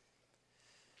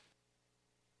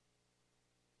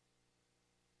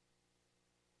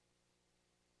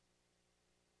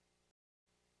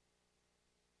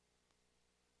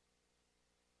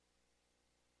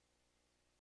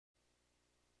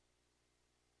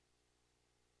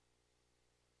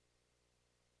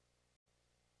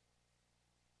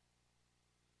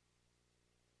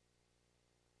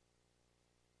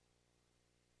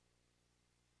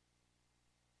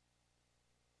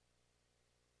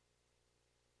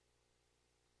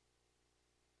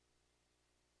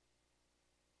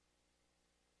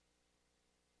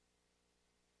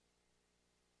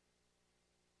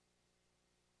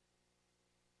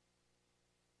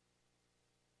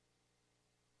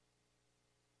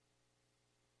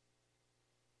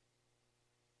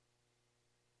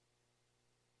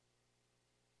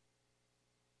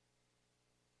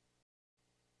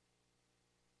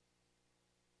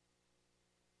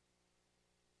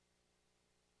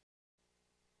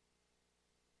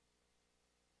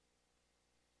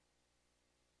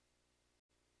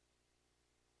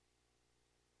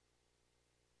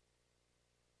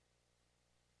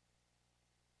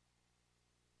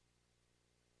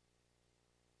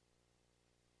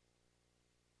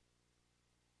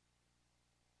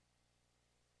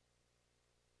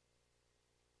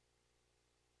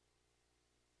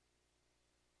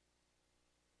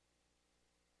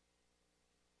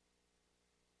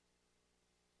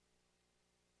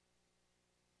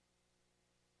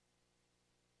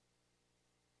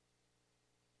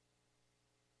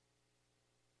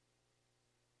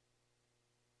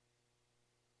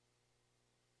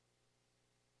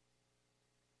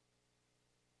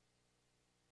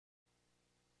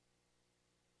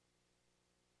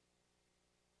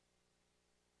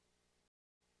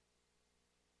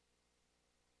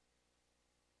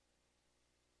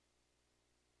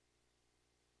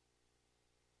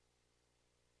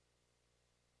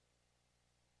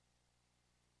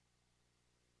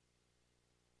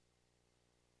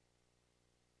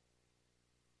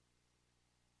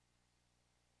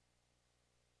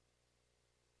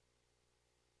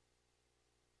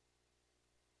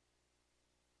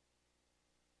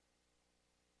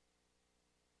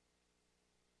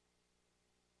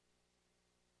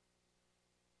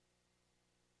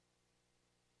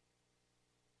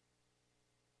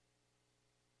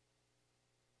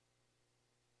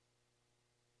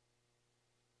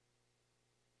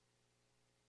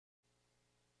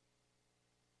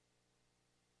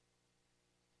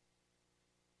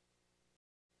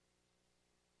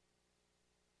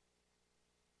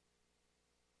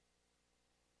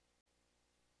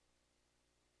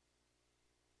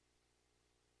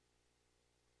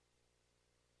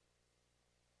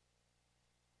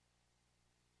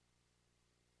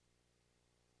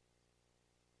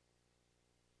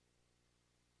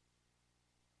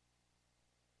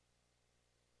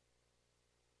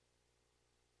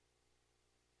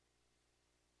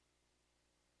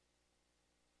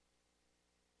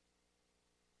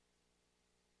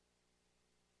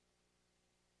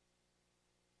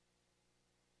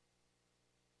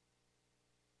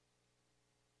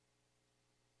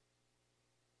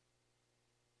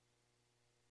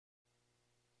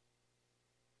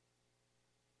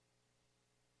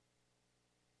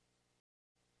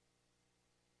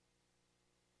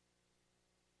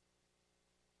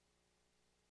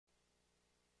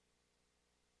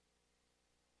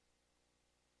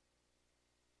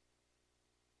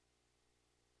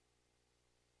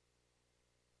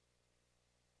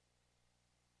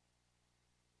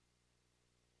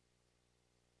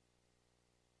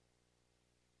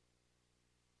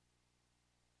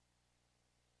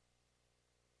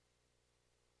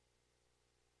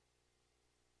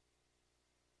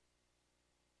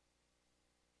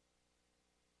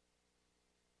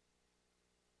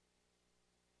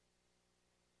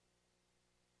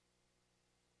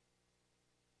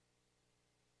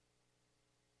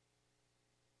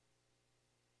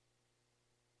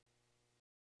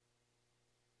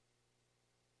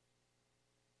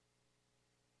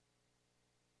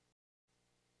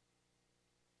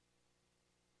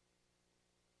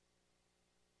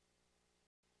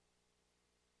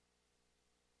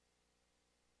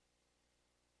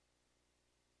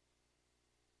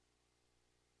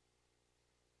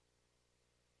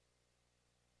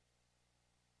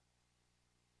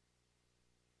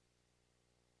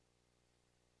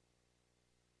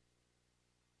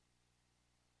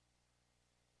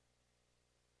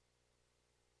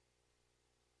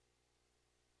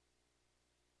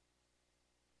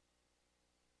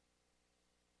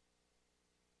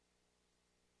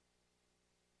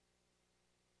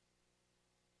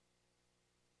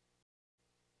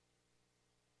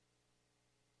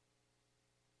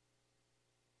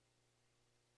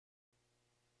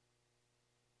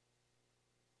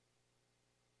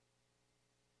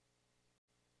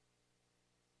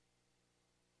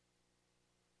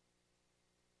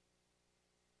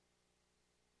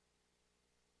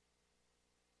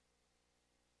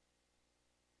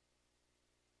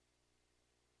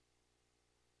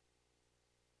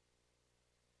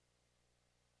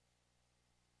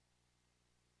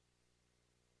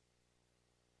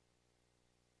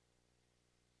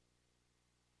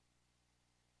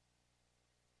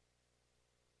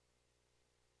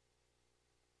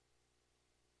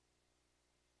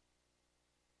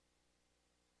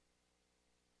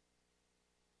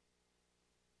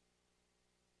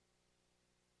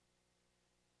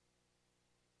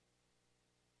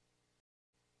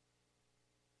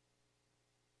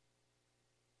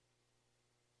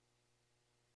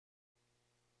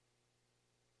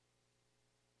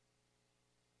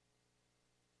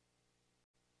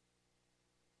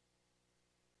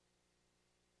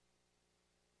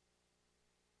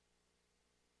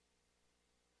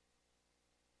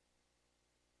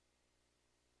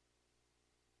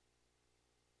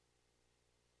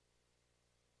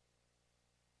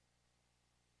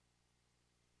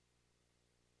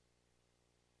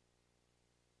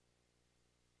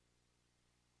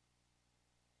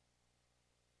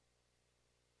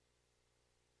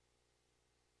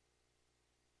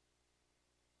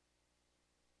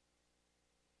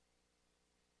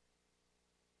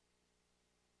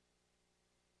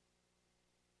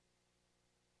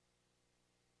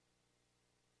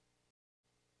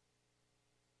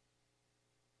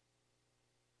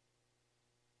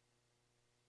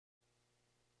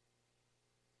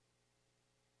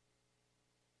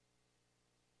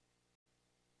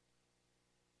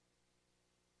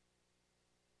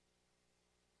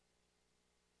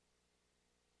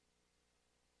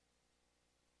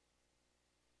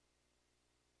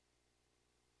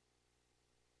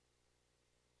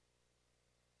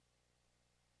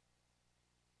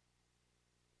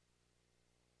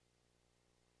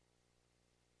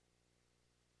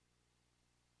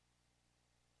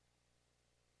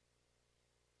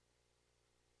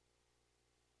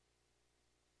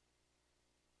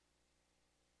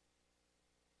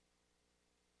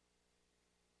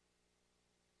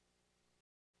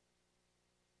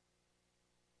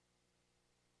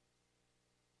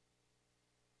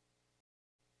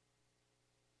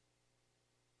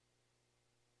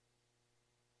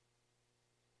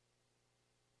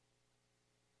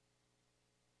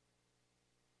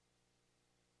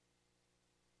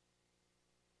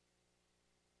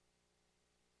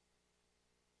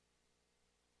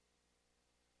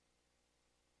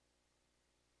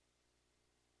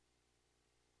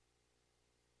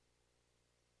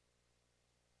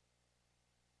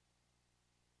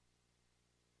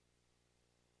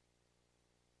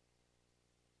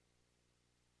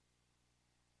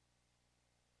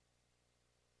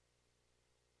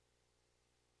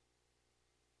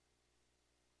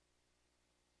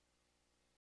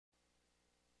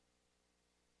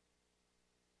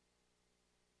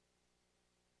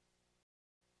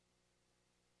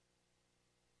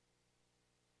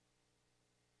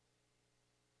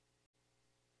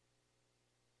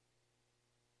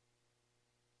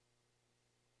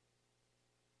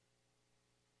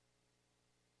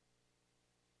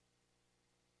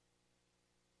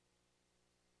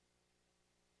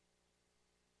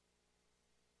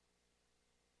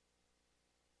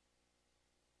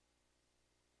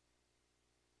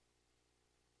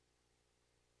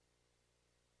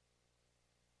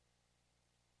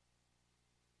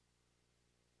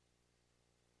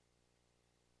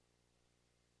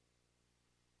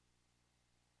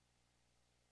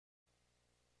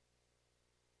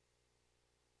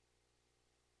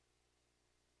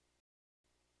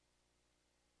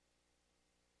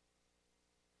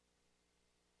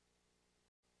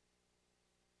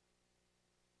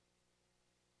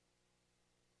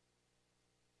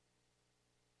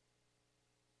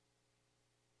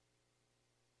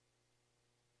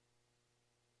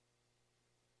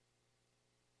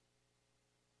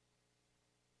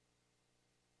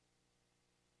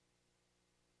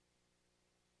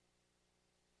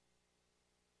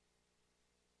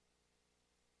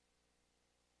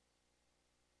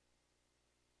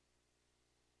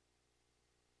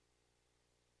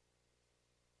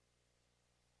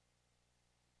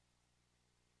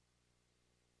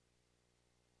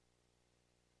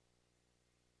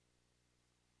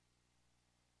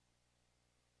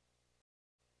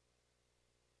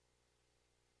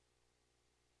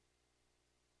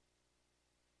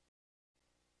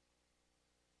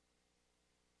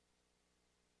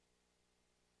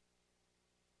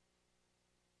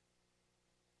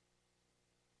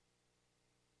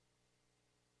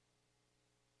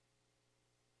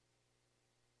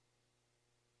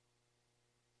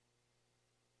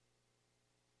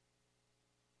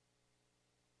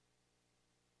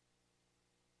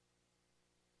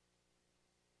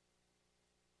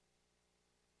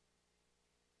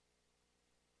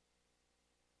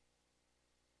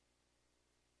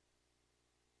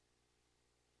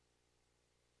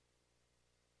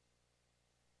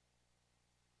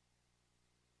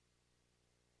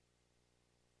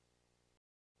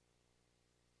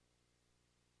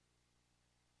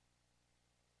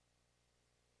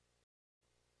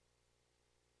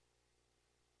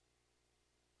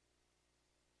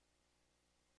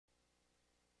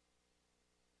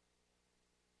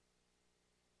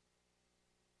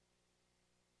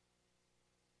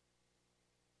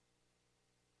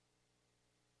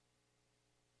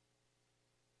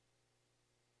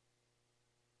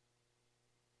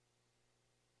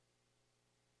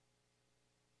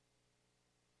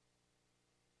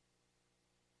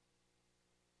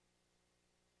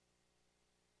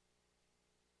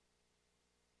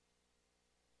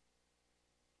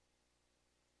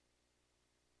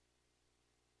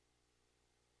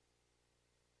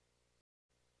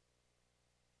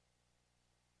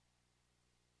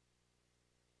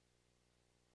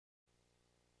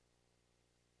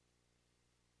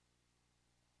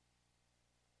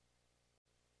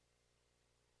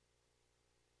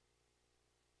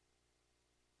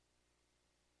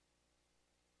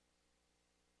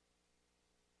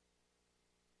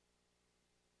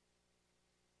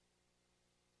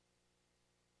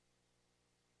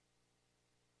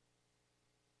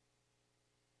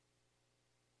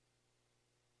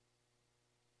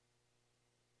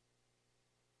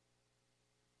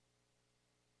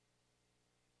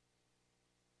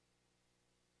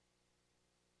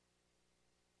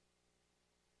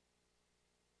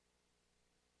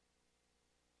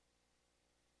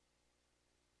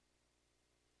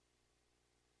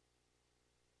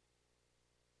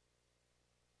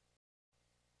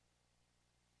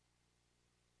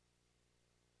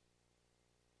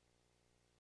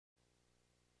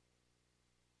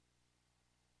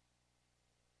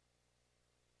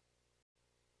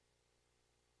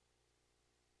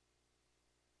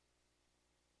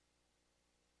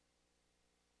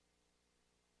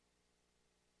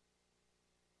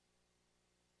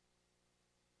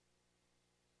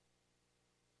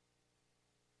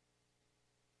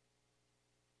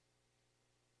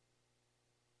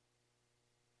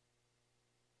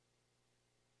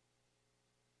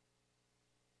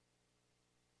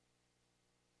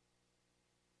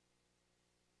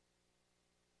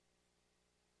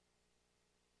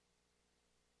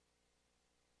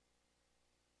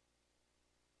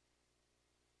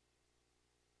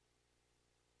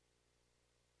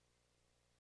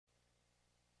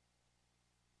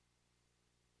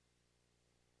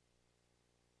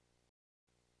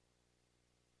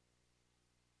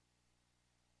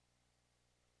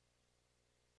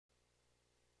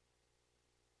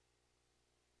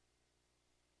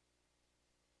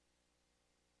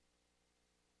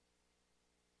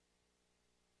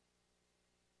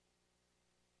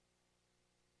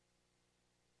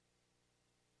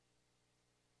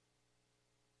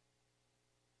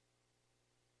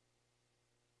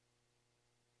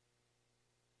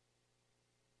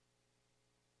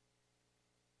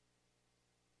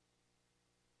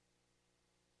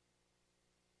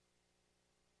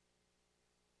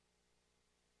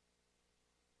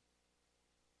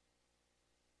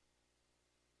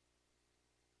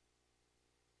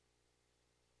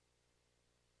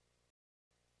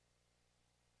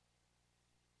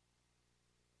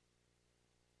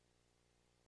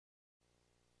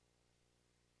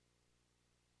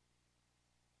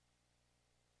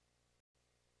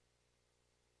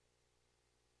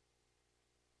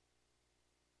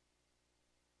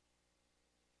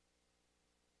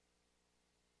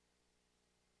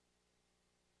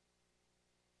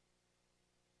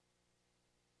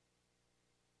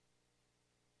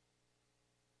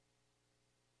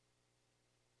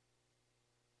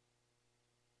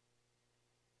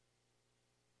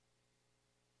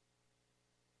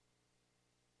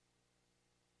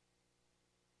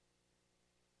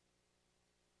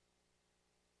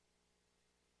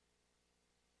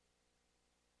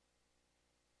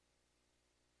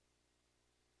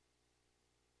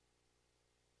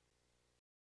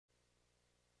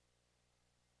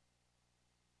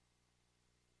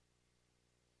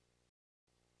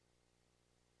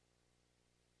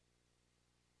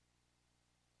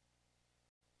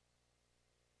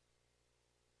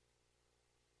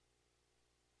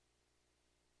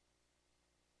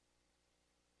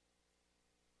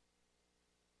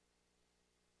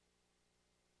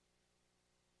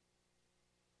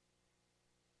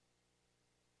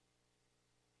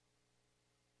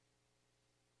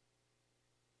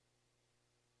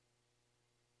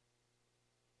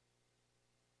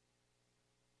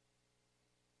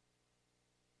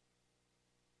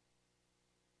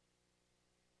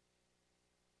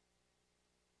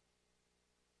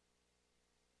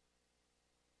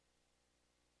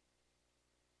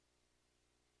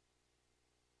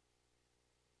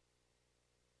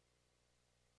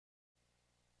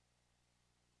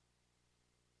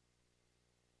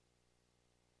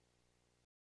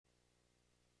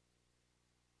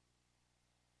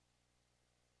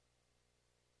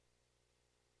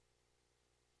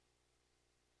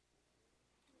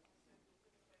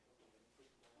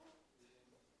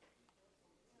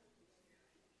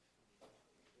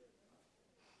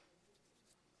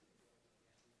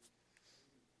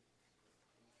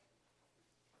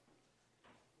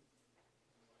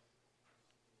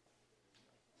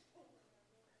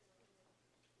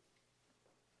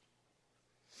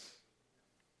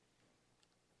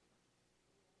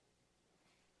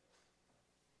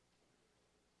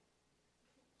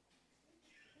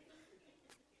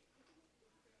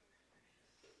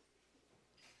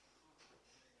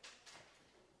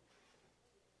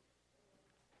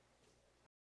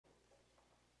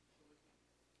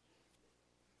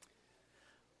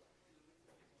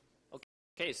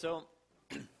 Okay, so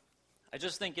I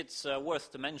just think it's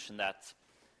worth to mention that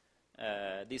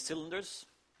these cylinders,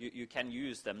 you can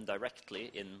use them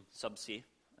directly in subsea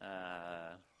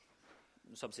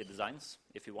designs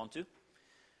if you want to.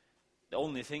 The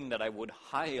only thing that I would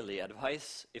highly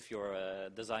advise if you're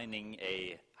designing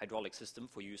a hydraulic system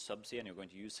for use subsea and you're going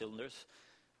to use cylinders,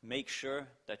 make sure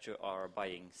that you are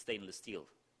buying stainless steel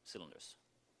cylinders.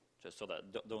 Just so that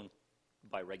don't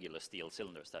buy regular steel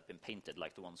cylinders that have been painted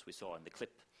like the ones we saw in the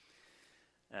clip.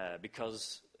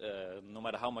 Because no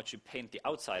matter how much you paint the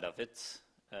outside of it,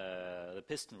 the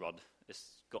piston rod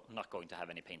is not going to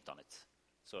have any paint on it.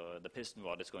 So the piston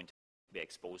rod is going to be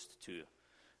exposed to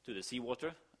the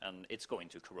seawater, and it's going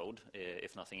to corrode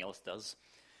if nothing else does.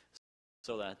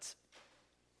 So that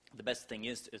the best thing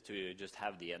is to just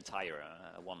have the entire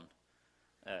one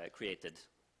created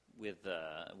with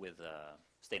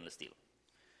stainless steel.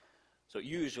 So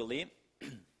usually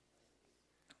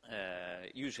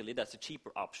that's a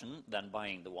cheaper option than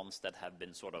buying the ones that have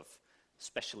been sort of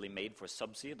specially made for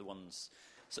subsea.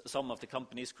 Some of the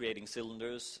companies creating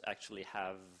cylinders actually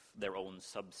have their own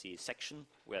subsea section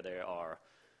where they are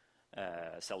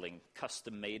selling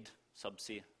custom-made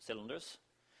subsea cylinders.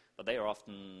 But they are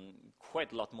often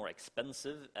quite a lot more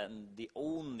expensive, and the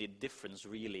only difference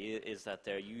really is that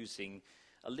they're using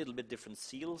a little bit different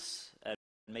seals.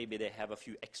 Maybe they have a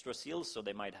few extra seals, so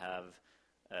they might have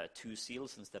 2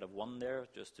 seals instead of 1 there,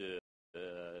 just to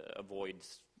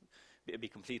be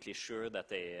completely sure that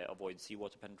they avoid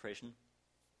seawater penetration.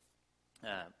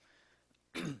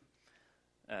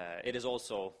 It has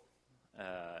also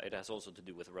to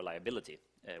do with reliability,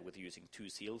 with using 2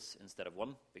 seals instead of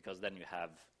 1, because then you have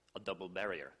a double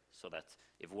barrier, so that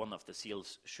if one of the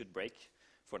seals should break,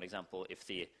 for an example, if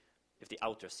the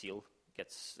outer seal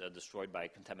gets destroyed by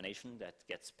contamination that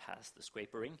gets past the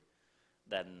scraper ring,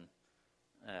 then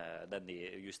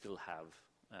you still have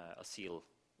a seal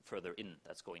further in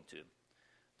that's going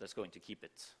to keep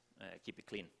it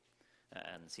clean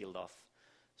and sealed off.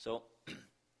 So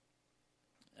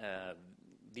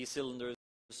these cylinders,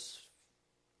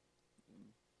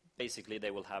 basically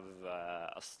they will have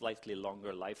a slightly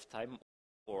longer lifetime,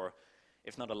 or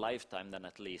if not a lifetime, then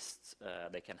at least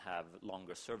they can have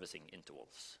longer servicing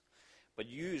intervals. But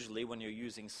usually when you're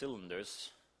using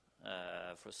cylinders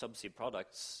for subsea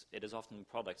products, it is often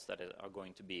products that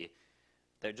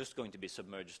they're just going to be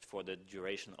submerged for the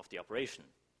duration of the operation,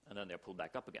 and then they're pulled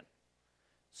back up again.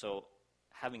 So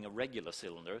having a regular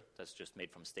cylinder that's just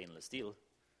made from stainless steel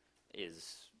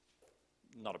is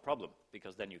not a problem,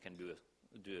 because then you can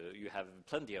you have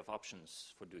plenty of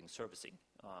options for doing servicing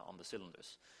on the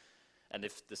cylinders. And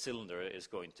if the cylinder is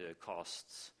going to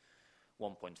cost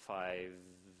 1.5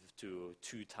 to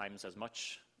 2 times as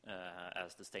much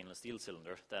as the stainless steel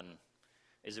cylinder, then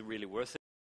is it really worth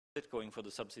it going for the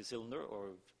subsea cylinder,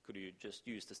 or could you just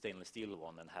use the stainless steel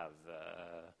one and have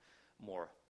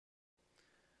more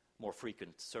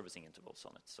frequent servicing intervals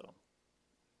on it? So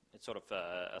it's sort of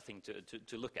a thing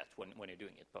to look at when you're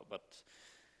doing it, but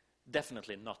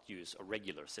definitely not use a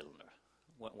regular cylinder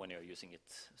when you're using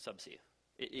it subsea.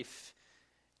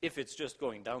 If it's just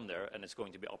going down there and it's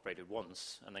going to be operated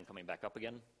once and then coming back up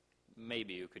again,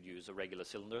 maybe you could use a regular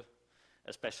cylinder,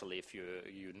 especially if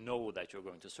you know that you're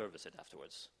going to service it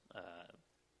afterwards.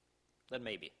 Then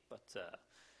maybe, but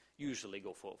usually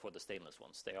go for the stainless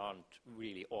ones. They aren't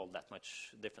really all that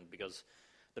much different, because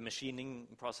the machining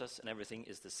process and everything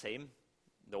is the same.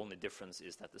 The only difference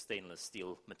is that the stainless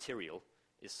steel material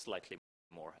is slightly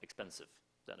more expensive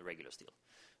than the regular steel.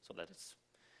 So that's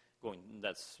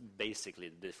basically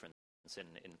the difference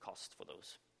in cost for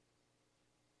those.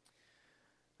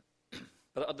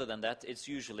 But other than that, it's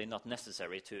usually not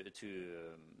necessary to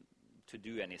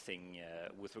do anything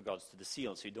with regards to the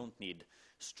seals. You don't need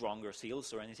stronger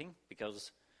seals or anything,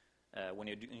 because when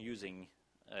you're using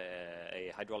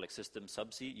a hydraulic system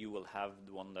subsea, you will have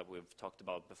the one that we've talked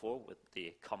about before with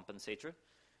the compensator,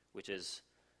 which is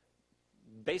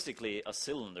basically a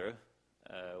cylinder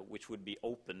which would be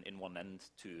open in one end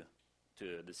to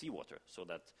the seawater, so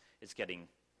that it's getting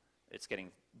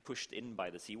pushed in by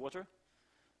the seawater,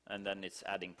 and then it's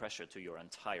adding pressure to your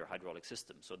entire hydraulic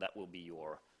system. So that will be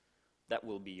your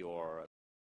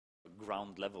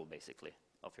ground level, basically,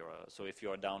 of your. So if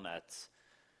you are down at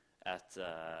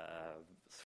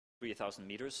 3,000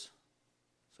 meters,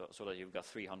 so that you've got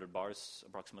 300 bars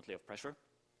approximately of pressure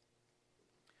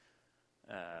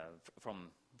from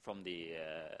the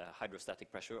hydrostatic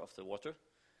pressure of the water,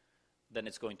 then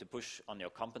it's going to push on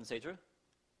your compensator,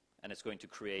 and it's going to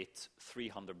create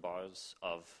 300 bars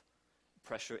of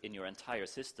pressure in your entire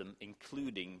system,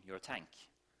 including your tank.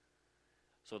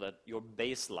 So that your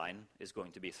baseline is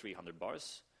going to be 300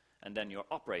 bars, and then your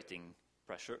operating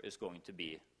pressure is going to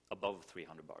be above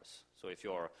 300 bars. So if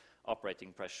your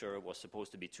operating pressure was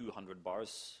supposed to be 200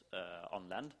 bars on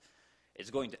land, it's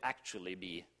going to actually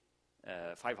be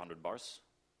 500 bars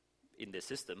in this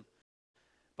system.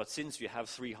 But since you have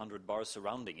 300 bars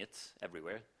surrounding it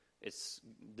everywhere,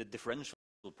 the differential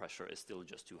pressure is still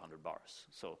just 200 bars.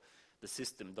 So the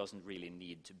system doesn't really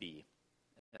need to be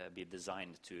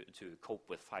designed to cope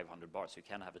with 500 bars. You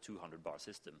can have a 200 bar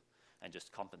system and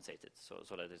just compensate it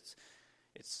so that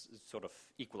it's sort of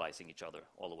equalizing each other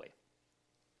all the way.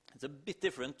 It's a bit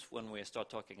different when we start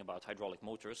talking about hydraulic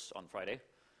motors on Friday,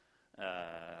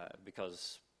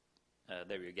 because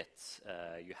there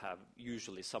you have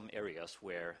usually some areas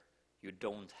where you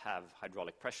don't have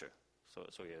hydraulic pressure.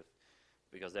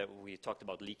 Because we talked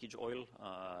about leakage oil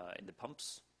in the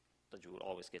pumps, that you will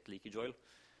always get leakage oil.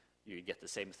 You get the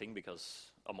same thing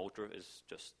because a motor is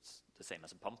just the same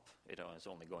as a pump. It's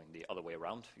only going the other way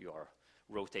around. You are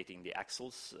rotating the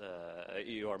axles.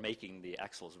 You are making the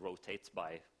axles rotate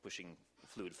by pushing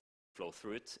fluid flow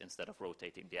through it instead of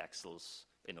rotating the axles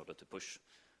in order to push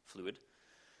fluid.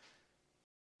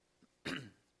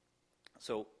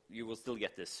 So you will still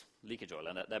get this leakage oil,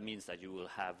 and that means that you will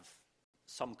have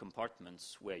some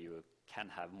compartments where you can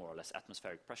have more or less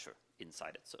atmospheric pressure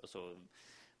inside it. So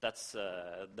that's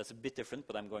a bit different,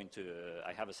 but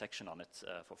I have a section on it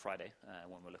for Friday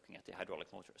when we're looking at the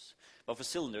hydraulic motors. But for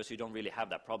cylinders, you don't really have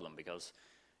that problem because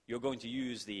you're going to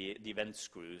use the vent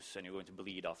screws and you're going to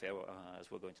bleed off air, as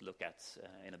we're going to look at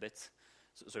in a bit.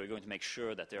 So you're going to make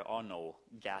sure that there are no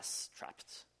gas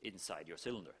trapped inside your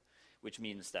cylinder, which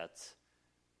means that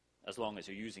as long as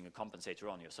you're using a compensator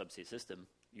on your subsea system,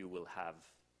 you will have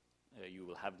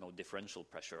no differential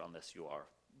pressure unless you are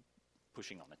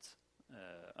pushing on it,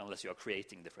 unless you are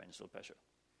creating differential pressure.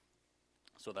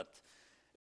 So that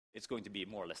it's going to be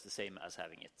more or less the same as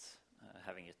having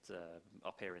it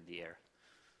up here in the air.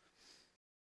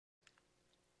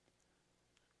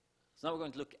 So now we're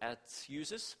going to look at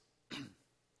uses.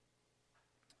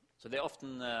 So they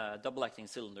often double-acting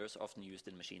cylinders are often used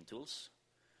in machine tools,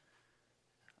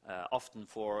 often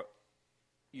for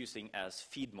using as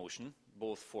feed motion,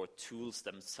 both for tools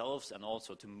themselves and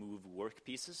also to move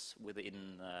workpieces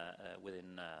within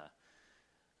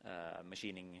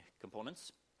machining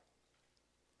components.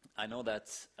 I know that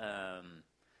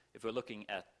if we're looking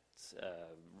at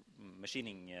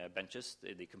machining benches,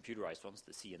 the computerized ones,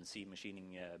 the CNC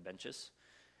machining benches,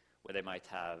 where they might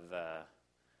have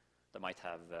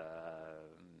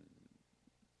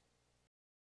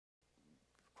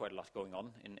quite a lot going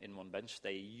on in one bench.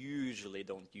 They usually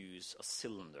don't use a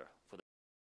cylinder for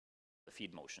the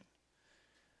feed motion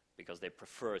because they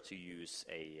prefer to use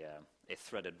a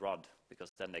threaded rod,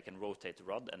 because then they can rotate the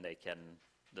rod and they can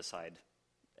decide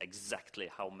exactly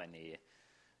how many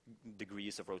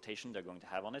degrees of rotation they're going to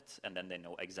have on it, and then they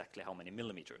know exactly how many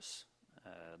millimeters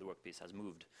the workpiece has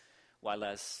moved. While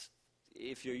as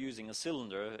if you're using a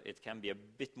cylinder, it can be a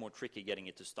bit more tricky getting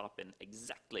it to stop in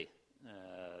exactly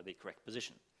the correct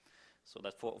position. So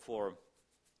that for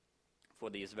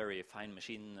these very fine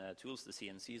machine tools, the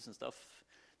CNCs and stuff,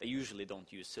 they usually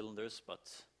don't use cylinders, but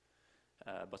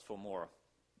for more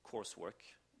coarse work.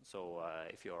 So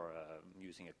if you're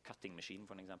using a cutting machine,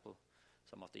 for an example,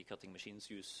 some of the cutting machines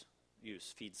use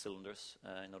feed cylinders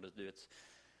in order to do it.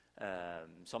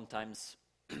 Sometimes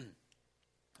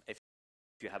if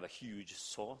you have a huge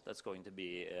saw that's going to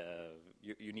be,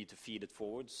 you need to feed it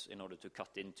forwards in order to cut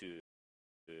into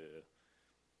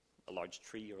a large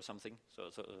tree or something.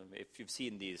 So if you've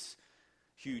seen these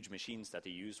huge machines that they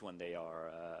use when they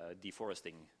are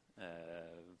deforesting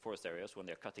forest areas, when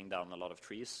they're cutting down a lot of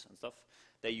trees and stuff,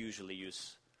 they usually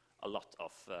use a lot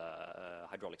of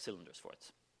hydraulic cylinders for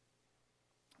it,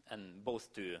 and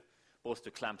both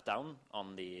to clamp down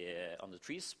on the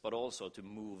trees, but also to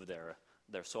move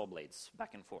their saw blades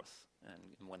back and forth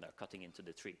and when they're cutting into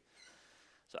the tree.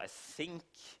 So I think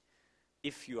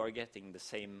if you are getting the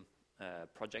same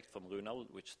project from Runal,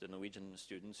 which the Norwegian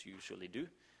students usually do,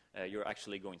 you're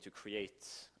actually going to create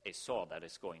a saw that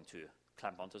is going to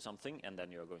clamp onto something, and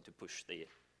then you're going to push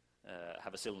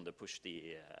have a cylinder push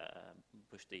the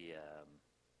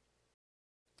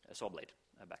saw blade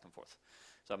back and forth.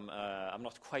 So I'm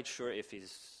not quite sure if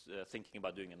he's thinking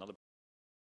about doing another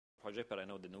project, but I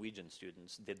know the Norwegian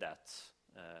students did that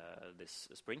this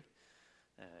spring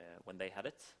when they had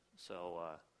it. So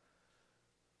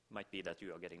might be that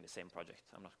you are getting the same project.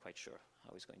 I'm not quite sure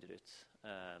how he's going to do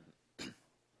it.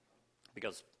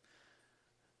 Because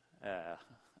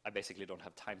I basically don't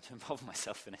have time to involve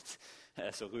myself in it.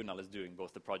 So Runal is doing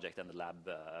both the project and the lab.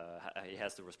 He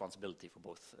has the responsibility for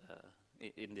both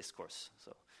in this course.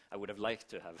 So I would have liked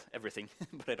to have everything,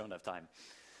 but I don't have time.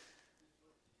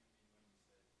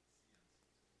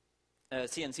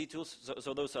 CNC tools,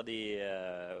 so those are the,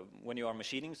 when you are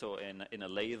machining, so in a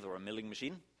lathe or a milling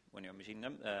machine, when you're machining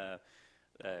them,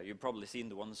 you've probably seen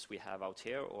the ones we have out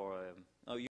here, or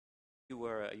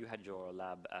you had your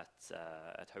lab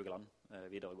at Haugaland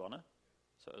videregående,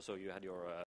 so you had your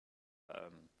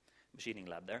machining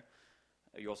lab there.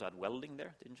 You also had welding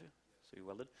there, didn't you? So you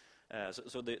welded.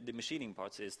 So the machining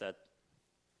parts is that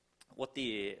what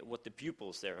the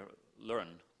pupils there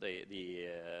learn, the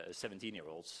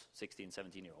 17-year-olds, 16,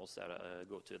 17-year-olds that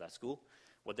go to that school,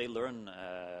 what they learn,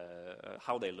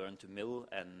 how they learn to mill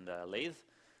and lathe,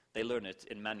 they learn it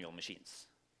in manual machines.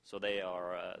 So they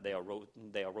are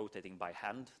rotating by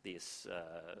hand these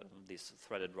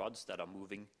threaded rods that are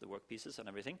moving the workpieces and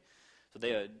everything. So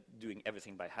they are doing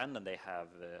everything by hand, and they have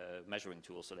measuring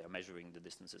tools, so they are measuring the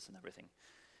distances and everything.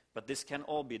 But this can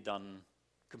all be done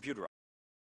computerized.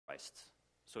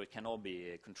 So it can all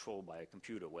be controlled by a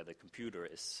computer, where the computer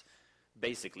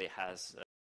basically has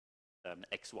an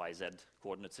XYZ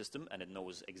coordinate system, and it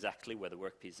knows exactly where the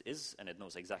workpiece is, and it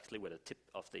knows exactly where the tip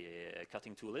of the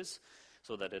cutting tool is,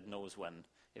 so that it knows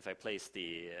if I place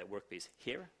the workpiece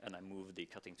here and I move the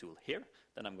cutting tool here,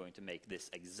 then I'm going to make this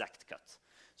exact cut.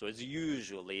 So it's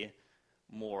usually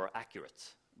more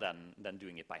accurate than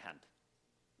doing it by hand.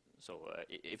 So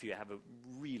if you have a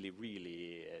really,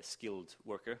 really skilled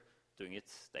worker doing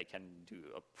it, they can do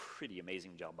a pretty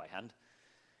amazing job by hand.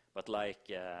 But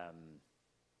like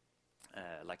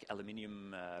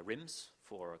aluminium rims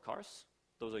for cars,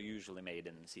 those are usually made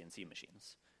in CNC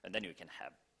machines. And then you can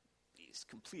have these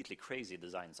completely crazy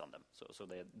designs on them. So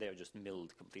they're just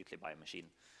milled completely by a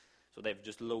machine. So they've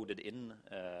just loaded in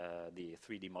the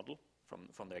 3D model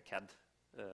from their CAD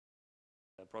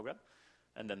program.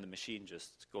 And then the machine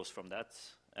just goes from that,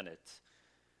 and it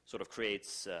sort of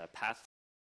creates paths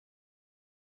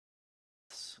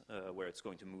where it's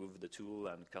going to move the tool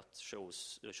and cut,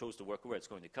 shows the worker where it's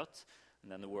going to cut,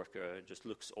 and then the worker just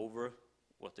looks over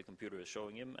what the computer is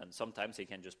showing him, and sometimes he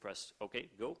can just press OK,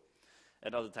 go,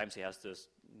 and other times he has to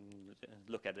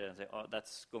look at it and say, oh,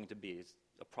 that's going to be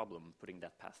a problem putting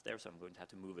that path there, so I'm going to have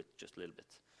to move it just a little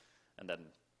bit. And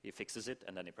then he fixes it,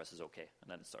 and then he presses OK,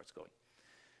 and then it starts going.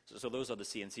 So those are the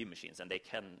CNC machines, and they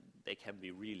can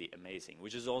be really amazing,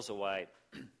 which is also why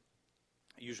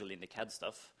usually in the CAD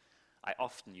stuff, I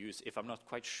often use, if I'm not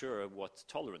quite sure what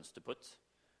tolerance to put,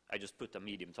 I just put a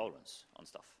medium tolerance on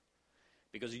stuff.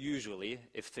 Because usually,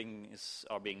 if things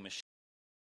are being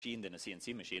machined in a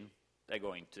CNC machine,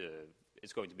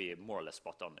 it's going to be more or less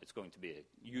spot on. It's going to be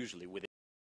usually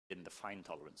within the fine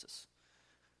tolerances.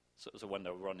 So when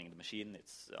they're running the machine,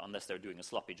 unless they're doing a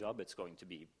sloppy job, it's going to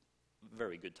be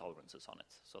very good tolerances on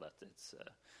it, so that it's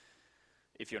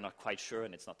if you're not quite sure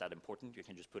and it's not that important, you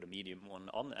can just put a medium one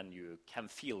on, and you can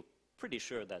feel pretty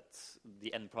sure that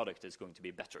the end product is going to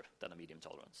be better than a medium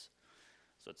tolerance.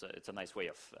 So it's a nice way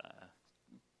of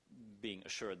being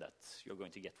assured that you're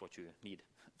going to get what you need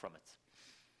from it.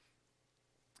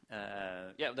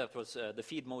 That was the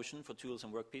feed motion for tools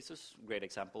and workpieces. Great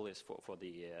example is for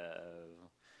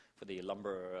the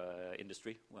lumber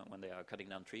industry when they are cutting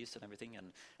down trees and everything,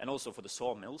 and also for the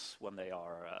sawmills when they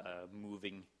are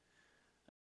moving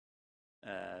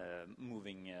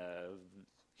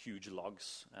huge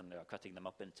logs and they are cutting them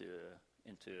up into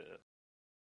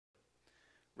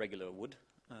regular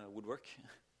woodwork.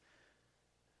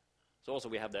 So also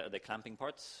we have the clamping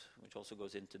parts, which also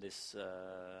goes into this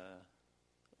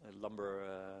lumber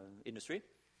industry,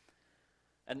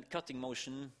 and cutting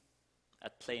motion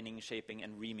at planing, shaping,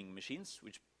 and reaming machines,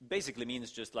 which basically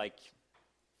means just like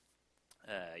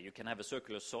you can have a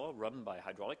circular saw run by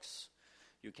hydraulics.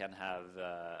 You can have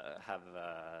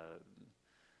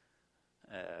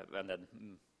and then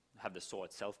have the saw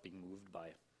itself being moved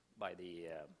by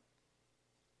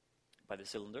the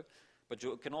cylinder. But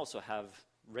you can also have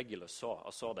regular saw,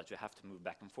 a saw that you have to move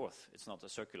back and forth. It's not a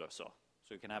circular saw.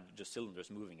 So you can have just cylinders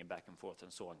moving it back and forth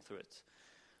and sawing through it.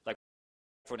 Like,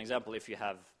 for an example, if you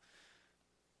have,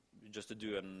 just to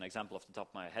do an example off the top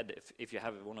of my head, if you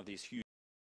have one of these huge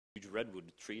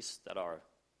redwood trees that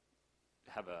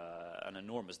have an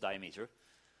enormous diameter,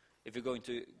 if you're going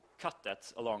to cut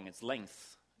that along its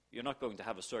length, you're not going to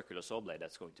have a circular saw blade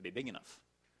that's going to be big enough,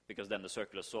 because then the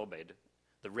circular saw blade,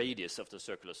 the radius of the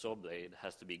circular saw blade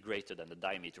has to be greater than the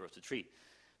diameter of the tree.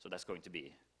 So that's going to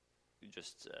be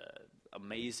just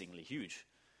amazingly huge.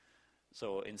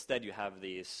 So instead you have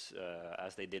these,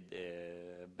 as they did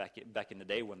back in the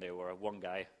day when they were one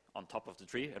guy on top of the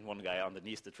tree and one guy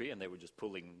underneath the tree, and they were just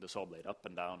pulling the saw blade up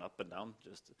and down, up and down.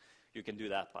 You can do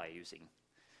that by using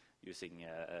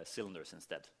cylinders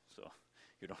instead. So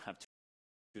you don't have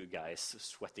two guys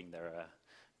sweating their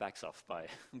backs off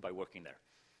by working there.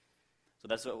 So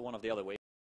that's one of the other ways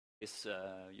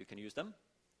you can use them.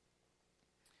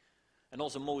 And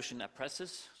also motion at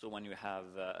presses. So when you have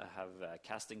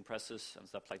casting presses and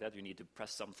stuff like that, you need to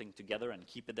press something together and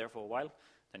keep it there for a while.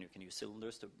 Then you can use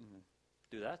cylinders to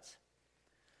do that.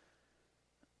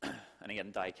 And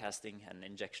again, die casting and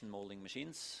injection molding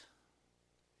machines.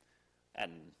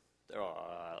 And there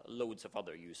are loads of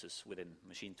other uses within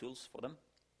machine tools for them.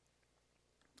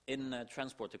 In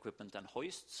transport equipment and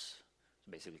hoists,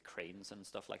 so basically cranes and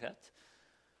stuff like that,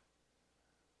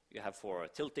 you have for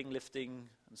tilting, lifting,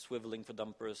 and swiveling for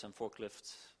dumpers and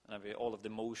forklifts, and all of the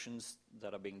motions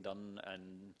that are being done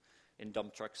and in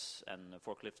dump trucks and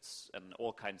forklifts and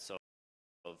all kinds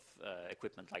of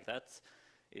equipment like that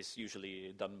is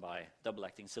usually done by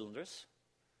double-acting cylinders.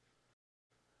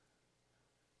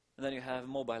 And then you have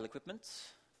mobile equipment,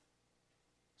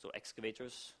 so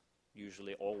excavators,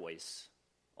 usually always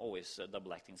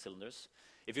double-acting cylinders.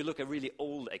 If you look at really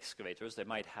old excavators, they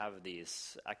might have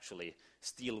these actually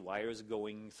steel wires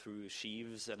going through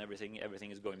sheaves and everything. Everything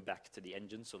is going back to the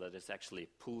engine so that it's actually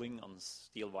pulling on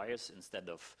steel wires instead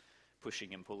of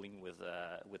pushing and pulling with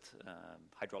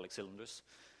hydraulic cylinders.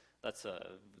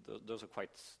 Those are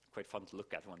quite fun to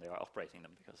look at when they are operating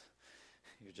them, because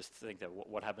you just think that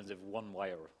what happens if one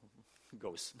wire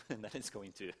goes, and then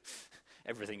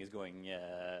everything is going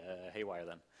haywire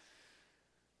then.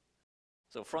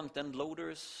 So front-end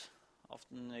loaders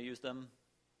often use them.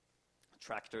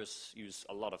 Tractors use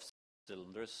a lot of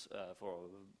cylinders for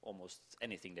almost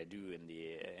anything they do in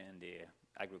the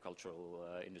agricultural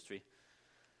industry.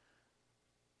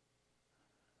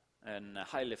 And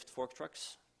high-lift fork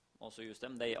trucks also use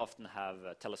them. They often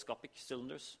have telescopic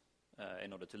cylinders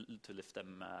in order to lift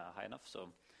them high enough. So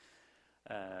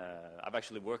I've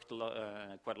actually worked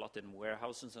quite a lot in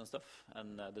warehouses and stuff,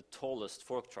 and the tallest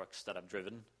fork trucks that I've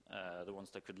driven, the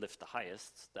ones that could lift the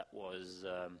highest, that was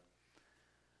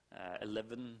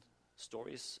 11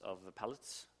 stories of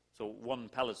pallets. So one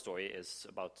pallet story is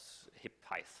about hip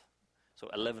height. So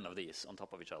 11 of these on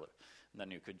top of each other. And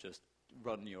then you could just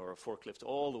run your forklift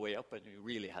all the way up, and you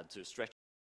really had to stretch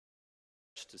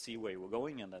to see where you were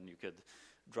going, and then you could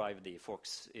drive the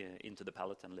forks into the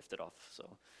pallet and lift it off.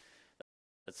 So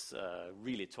that's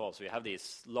really tall. So you have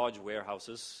these large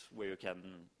warehouses where you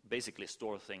can basically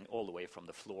store things all the way from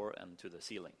the floor and to the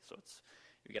ceiling. So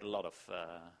you get a lot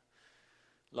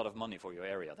of money for your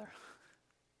area there.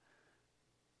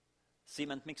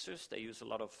 Cement mixers, they use a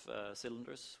lot of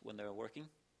cylinders when they're working,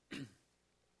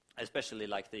 especially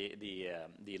like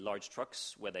the large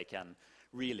trucks where they can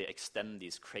really extend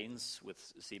these cranes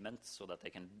with cement so that they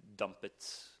can dump it.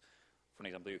 For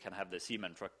example, you can have the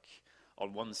cement truck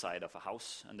on one side of a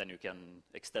house, and then you can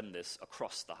extend this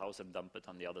across the house and dump it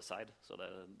on the other side. So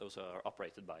those are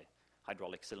operated by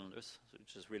hydraulic cylinders,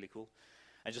 which is really cool.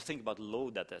 And just think about the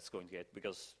load that's going to get,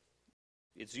 because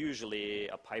it's usually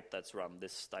a pipe that's around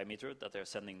this diameter that they're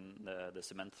sending the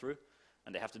cement through,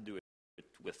 and they have to do it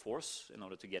with force in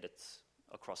order to get it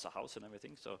across a house and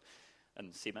everything.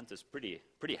 And cement is pretty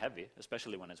heavy,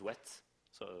 especially when it's wet.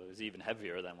 So it's even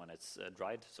heavier than when it's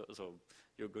dried. So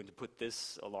you're going to put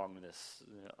this along this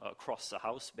across a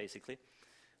house, basically.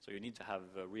 So you need to have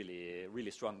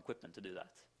really strong equipment to do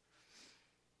that.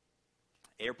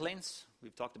 Airplanes.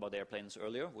 We've talked about airplanes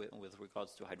earlier with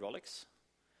regards to hydraulics.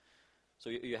 So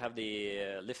you have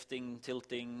the lifting,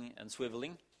 tilting, and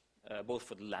swiveling, both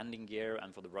for the landing gear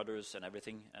and for the rudders and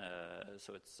everything.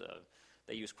 So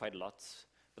they use quite a lot.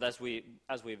 But as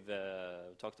we've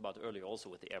talked about earlier also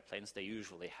with the airplanes, they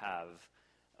usually have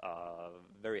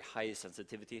very high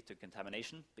sensitivity to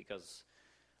contamination, because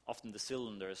often the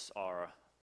cylinders are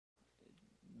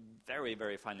very,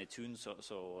 very finely tuned,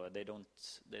 so they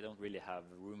don't really have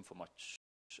room for much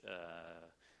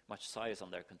size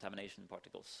on their contamination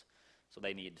particles. So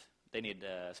they need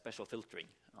special filtering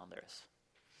on theirs.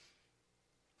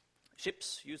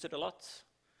 Ships use it a lot.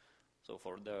 So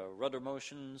for the rudder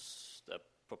motions, the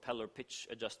propeller pitch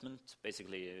adjustment,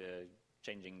 basically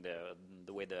changing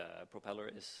the way the propeller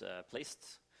is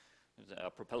placed. A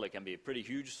propeller can be pretty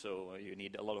huge, so you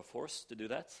need a lot of force to do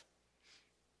that.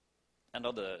 And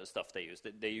other stuff they use.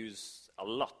 They use a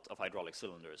lot of hydraulic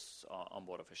cylinders on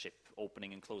board of a ship,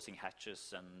 opening and closing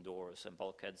hatches and doors and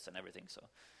bulkheads and everything. So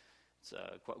it's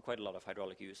quite a lot of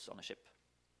hydraulic use on a ship.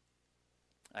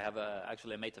 I have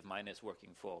actually a mate of mine is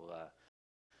working for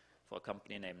a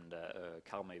company named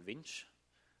Karmøy Winch,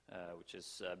 which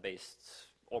is based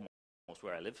almost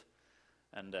where I live.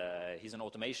 And he's an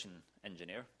automation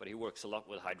engineer, but he works a lot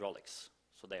with hydraulics.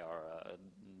 So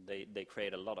they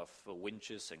create a lot of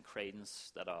winches and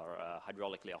cranes that are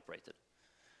hydraulically operated.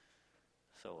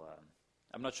 So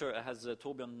I'm not sure, has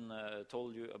Torbjørn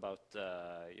told you about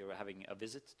you're having a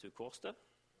visit to Kårstø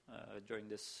during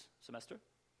this semester?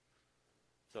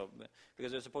 So,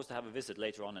 because you're supposed to have a visit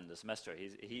later on in the semester.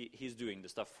 He's doing the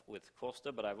stuff with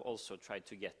Kårstø, but I've also tried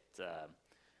to get,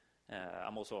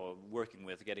 I'm also working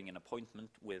with getting an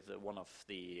appointment with one of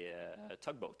the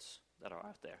tugboats that are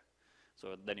out there.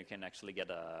 So then you can actually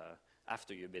get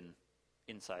after you've been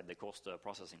inside the Kårstø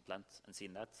processing plant and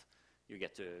seen that, you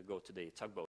get to go to the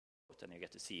tugboat and you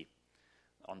get to see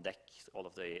on deck all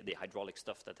of the hydraulic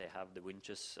stuff that they have, the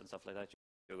winches and stuff like that.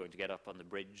 You're going to get up on the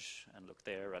bridge and look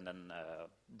there, and then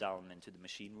down into the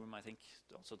machine room, I think,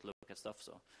 also to look at stuff.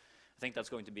 So I think that's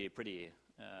going to be pretty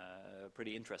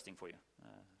interesting for you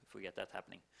if we get that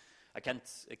happening. I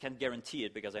can't guarantee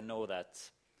it because I know that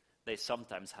they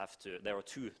sometimes have to. There are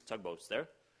 2 tugboats there.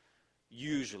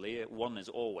 Usually, one is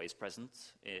always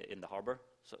present in the harbor,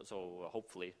 so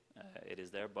hopefully it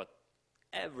is there. But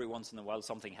every once in a while,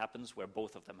 something happens where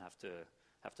both of them have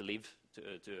to leave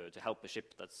to help a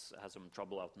ship that has some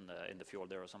trouble out in the fjord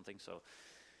there or something. So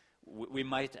we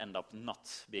might end up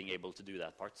not being able to do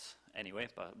that part anyway,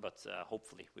 but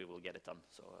hopefully we will get it done.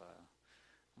 So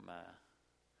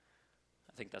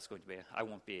I think that's going to be. I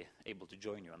won't be able to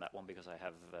join you on that one because I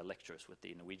have lectures with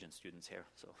the Norwegian students here.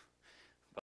 So,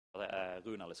 but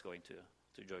Runal is going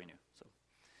to join you. So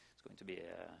it's going to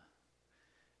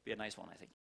be a nice one, I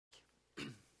think.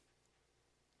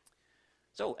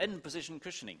 So, end position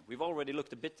cushioning. We've already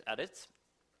looked a bit at it.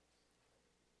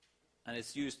 And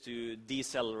it's used to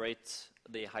decelerate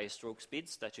the high stroke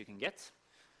speeds that you can get.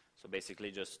 So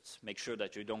basically just make sure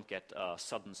that you don't get a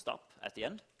sudden stop at the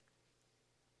end.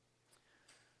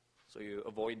 So you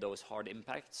avoid those hard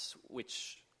impacts,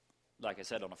 which, like I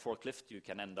said, on a forklift, you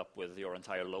can end up with your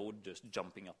entire load just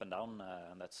jumping up and down,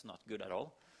 and that's not good at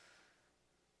all.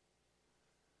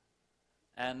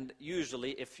 And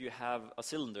usually, if you have a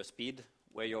cylinder speed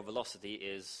where your velocity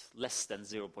is less than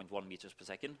 0.1 meters per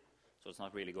second, so it's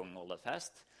not really going all that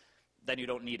fast, then you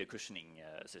don't need a cushioning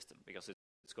system because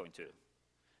it's going to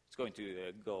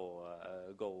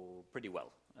go pretty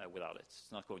well without it.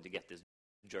 It's not going to get this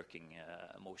jerking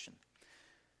motion.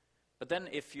 But then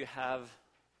if you have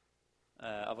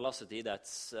a velocity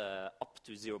that's up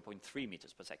to 0.3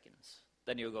 meters per second,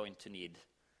 then you're going to need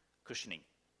cushioning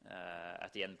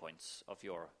at the endpoints of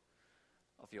your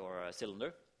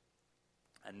cylinder.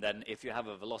 And then if you have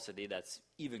a velocity that's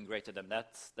even greater than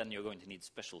that, then you're going to need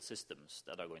special systems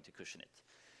that are going to cushion it.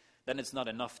 Then it's not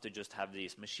enough to just have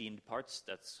these machined parts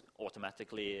that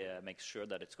automatically make sure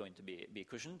that it's going to be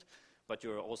cushioned, but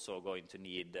you're also going to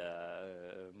need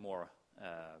more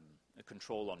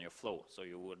control on your flow. So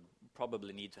you would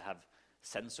probably need to have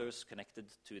sensors connected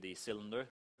to the cylinder,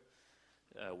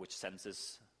 which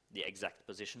senses the exact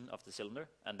position of the cylinder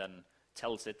and then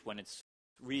tells it when it's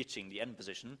reaching the end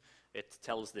position. It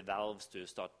tells the valves to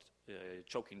start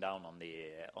choking down on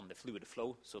the fluid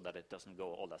flow so that it doesn't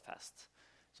go all that fast,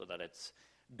 so that it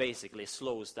basically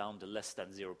slows down to less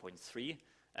than 0.3,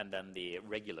 and then the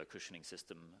regular cushioning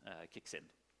system kicks in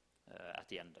at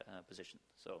the end position.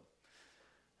 So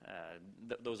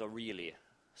those are really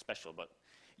special, but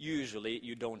usually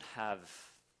you don't have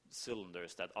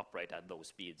cylinders that operate at those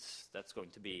speeds. That's going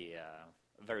to be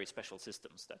very special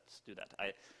systems that do that.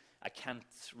 I can't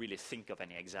really think of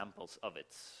any examples of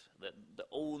it. The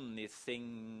only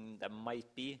thing that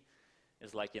might be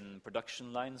is like in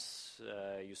production lines.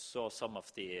 You saw some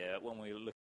of the, when we were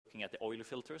looking at the oil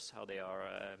filters, how they are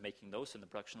making those in the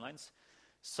production lines.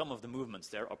 Some of the movements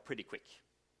there are pretty quick.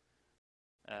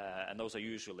 And those are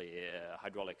usually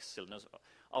hydraulic cylinders.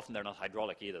 Often they're not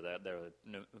hydraulic either, they're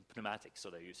pneumatic,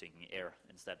 so they're using air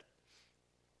instead.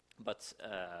 But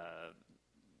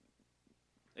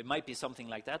it might be something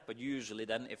like that, but usually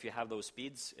then if you have those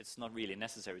speeds, it's not really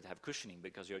necessary to have cushioning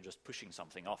because you're just pushing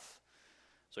something off.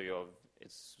 So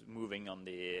it's moving on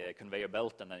the conveyor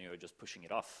belt and then you're just pushing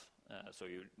it off. So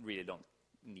you really don't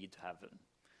need to have an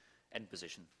end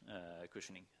position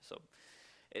cushioning. So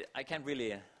I can't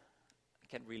really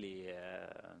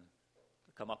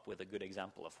come up with a good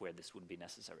example of where this would be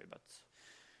necessary, but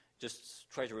just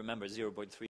try to remember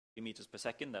 0.3 meters per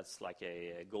second. That's like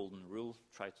a golden rule.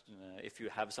 Try to, if you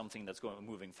have something that's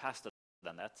moving faster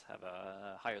than that, have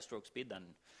a higher stroke speed,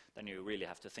 then you really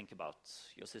have to think about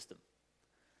your system.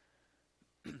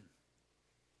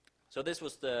 So this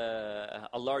was a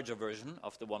larger version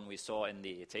of the one we saw in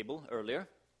the table earlier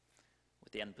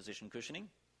with the end position cushioning.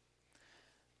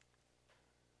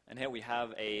 And here we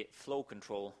have a flow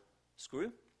control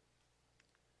screw.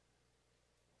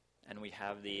 And we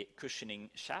have the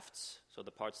cushioning shafts, so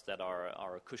the parts that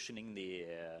are cushioning the,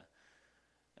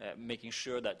 making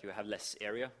sure that you have less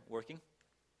area working.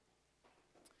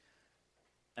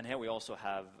 And here we also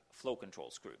have flow control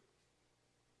screw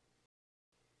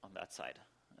on that side.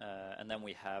 And then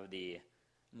we have the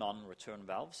non-return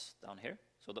valves down here.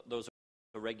 So those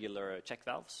are regular check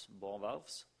valves, ball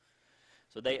valves.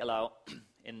 So they allow,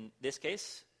 in this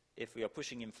case, if we are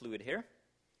pushing in fluid here,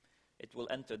 it will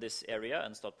enter this area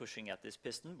and start pushing at this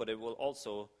piston, but it will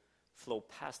also flow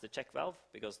past the check valve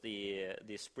because the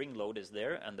spring load is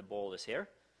there and the ball is here.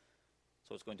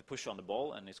 So it's going to push on the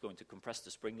ball and it's going to compress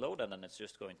the spring load, and then it's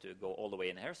just going to go all the way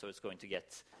in here. So it's going to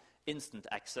get instant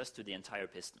access to the entire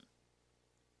piston.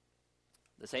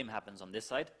 The same happens on this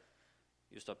side.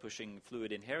 You start pushing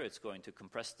fluid in here, it's going to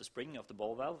compress the spring of the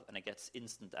ball valve, and it gets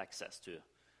instant access to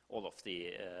all of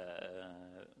the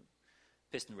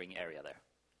piston ring area there.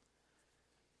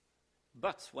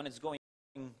 But when it's going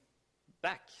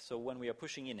back, so when we are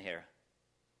pushing in here,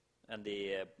 and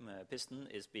the piston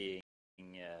is being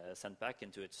sent back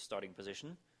into its starting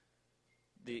position,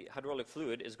 the hydraulic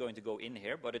fluid is going to go in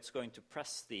here, but it's going to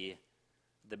press the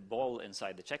ball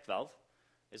inside the check valve.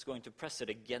 It's going to press it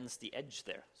against the edge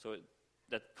there, so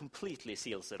that completely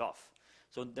seals it off.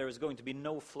 So there is going to be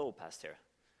no flow past here.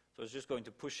 So it's just going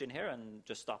to push in here and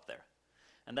just stop there.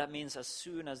 And that means as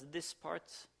soon as this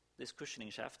part, this cushioning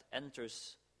shaft,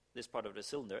 enters this part of the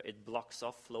cylinder, it blocks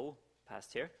off flow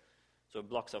past here. So it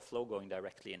blocks off flow going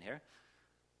directly in here.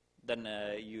 Then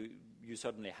you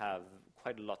suddenly have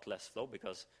quite a lot less flow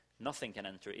because nothing can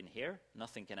enter in here,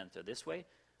 nothing can enter this way.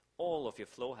 All of your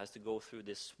flow has to go through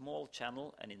this small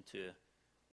channel and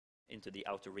into the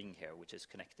outer ring here, which is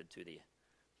connected to the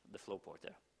flow port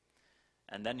there.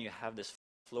 And then you have this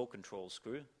flow control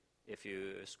screw. If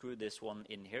you screw this one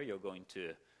in here, you're going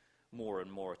to more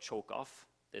and more choke off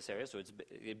this area. So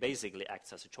it basically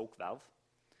acts as a choke valve,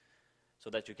 so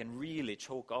that you can really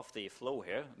choke off the flow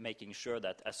here, making sure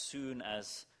that as soon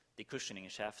as the cushioning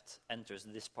shaft enters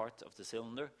this part of the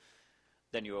cylinder,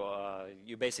 then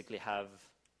you basically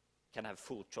can have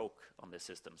full choke on this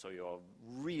system. So you're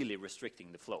really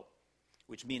restricting the flow,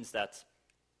 which means that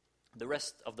the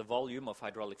rest of the volume of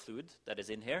hydraulic fluid that is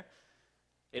in here,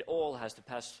 it all has to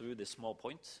pass through this small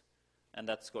point, and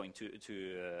that's going to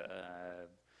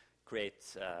create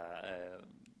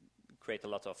a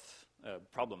lot of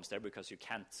problems there, because you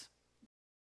can't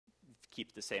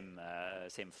keep the same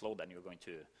flow. Then you're going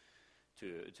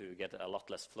to get a lot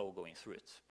less flow going through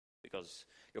it, because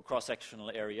your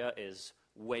cross-sectional area is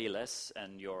way less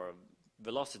and your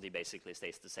velocity basically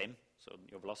stays the same. So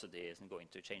your velocity isn't going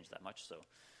to change that much, so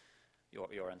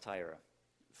your entire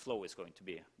flow is going to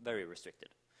be very restricted.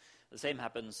 The same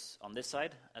happens on this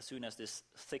side. As soon as this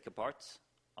thicker part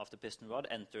of the piston rod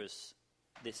enters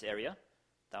this area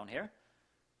down here,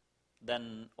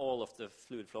 then all of the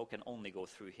fluid flow can only go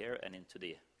through here and into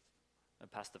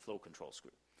past the flow control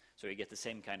screw. So you get the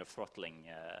same kind of throttling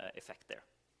effect there,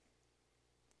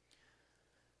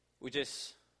 which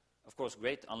is, of course,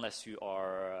 great unless you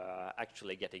are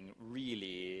actually getting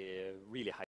really,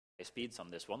 really high speeds on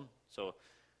this one. So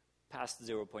past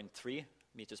 0.3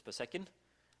 meters per second,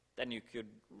 then you could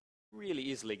really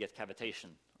easily get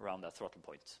cavitation around that throttle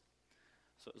point.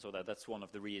 So that's one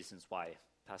of the reasons why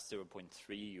past 0.3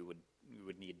 you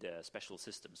would need special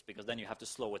systems, because then you have to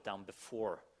slow it down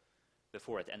before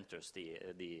it enters the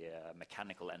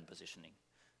mechanical end positioning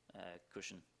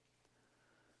cushion.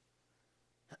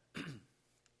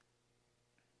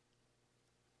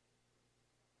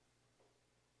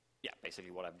 Yeah,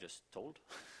 basically what I've just told.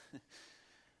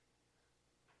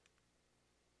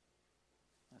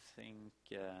 I think,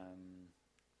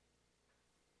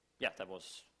 yeah, that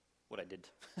was what I did.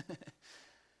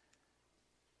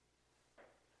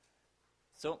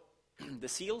 So, the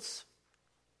seals.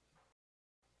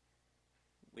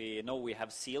 We know we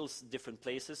have seals different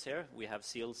places here. We have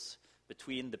seals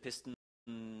between the piston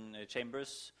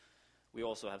chambers. We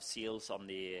also have seals on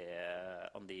the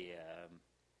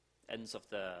ends of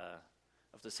the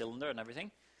cylinder and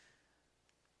everything.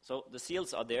 So the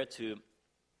seals are there to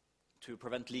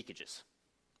prevent leakages,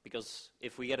 because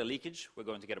if we get a leakage, we're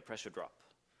going to get a pressure drop.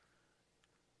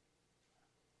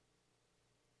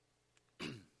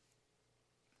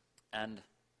 And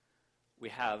we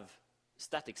have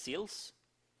static seals,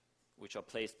 which are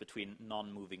placed between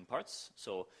non-moving parts,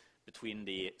 so between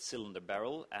the cylinder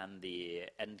barrel and the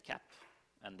end cap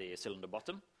and the cylinder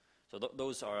bottom. So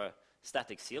those are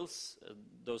static seals.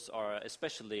 Those are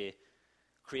especially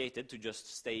created to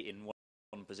just stay in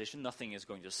one position. Nothing is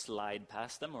going to slide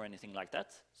past them or anything like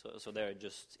that. So they're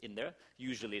just in there.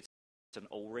 Usually it's an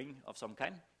O-ring of some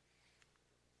kind.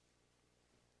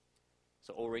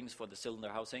 So O-rings for the cylinder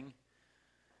housing.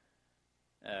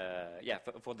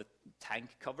 For the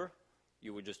tank cover,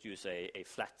 you would just use a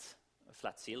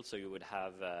flat seal. So you would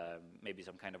have maybe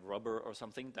some kind of rubber or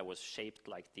something that was shaped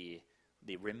like the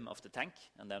rim of the tank,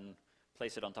 and then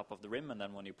place it on top of the rim, and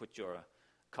then when you put your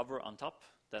cover on top,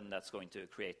 then that's going to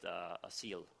create a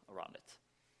seal around it.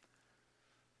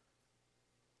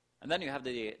 And then you have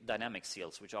the dynamic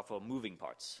seals, which are for moving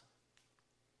parts.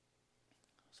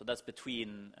 So that's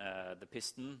between the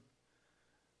piston,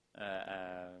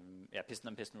 piston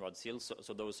and piston rod seals.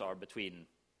 So those are between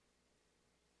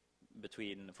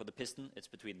for the piston, it's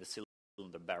between the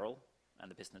cylinder barrel and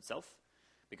the piston itself,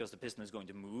 because the piston is going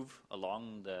to move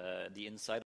along the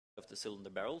inside of the cylinder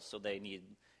barrel. So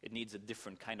it needs a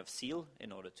different kind of seal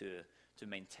in order to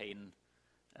maintain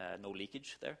no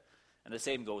leakage there. And the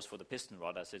same goes for the piston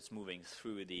rod as it's moving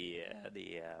through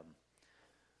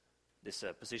this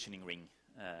positioning ring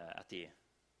at the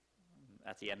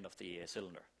end of the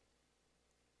cylinder.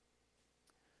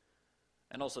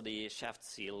 And also the shaft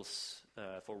seals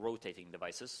for rotating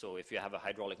devices. So if you have a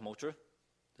hydraulic motor,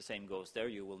 the same goes there.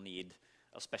 You will need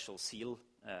a special seal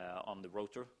on the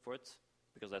rotor for it,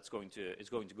 because it's going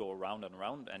to go around and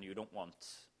around, and you don't want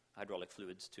hydraulic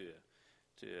fluids to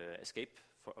escape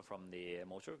from the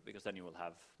motor, because then you will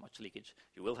have much leakage.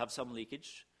 You will have some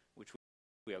leakage, which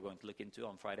we are going to look into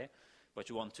on Friday, but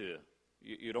you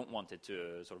don't want it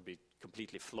to sort of be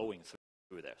completely flowing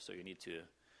through there. So you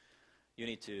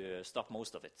need to stop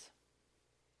most of it.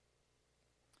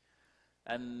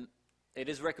 And it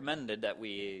is recommended that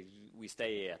we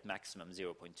stay at maximum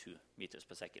 0.2 meters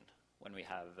per second when we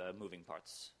have moving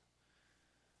parts.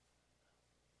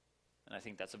 And I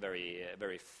think that's a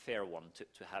very fair one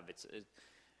to have.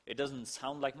 It doesn't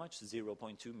sound like much,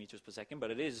 0.2 meters per second,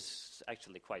 but it is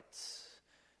actually quite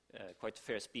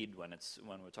fair speed when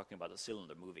we're talking about a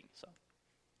cylinder moving. So.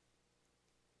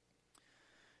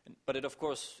 But of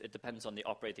course, it depends on the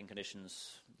operating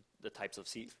conditions, the types of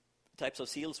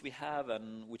seals we have,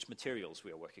 and which materials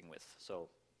we are working with. So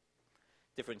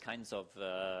different kinds of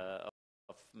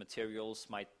materials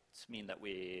might mean that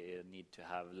we need to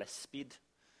have less speed,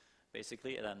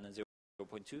 basically, than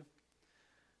 0.2.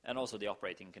 And also the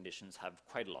operating conditions have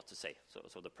quite a lot to say.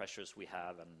 So the pressures we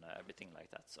have and everything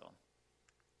like that. So.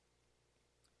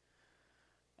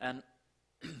 And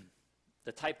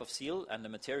the type of seal and the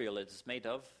material it is made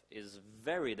of is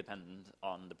very dependent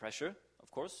on the pressure,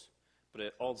 of course, but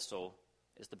it also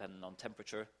is dependent on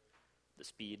temperature, the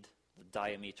speed, the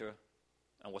diameter,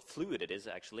 and what fluid it is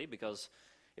actually, because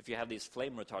if you have these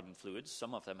flame retardant fluids,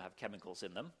 some of them have chemicals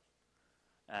in them,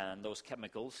 and those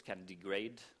chemicals can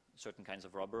degrade certain kinds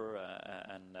of rubber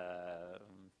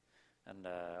and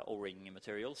O-ring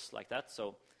materials like that.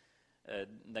 So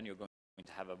then you're going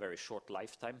to have a very short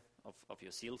lifetime of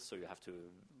your seals, so you have to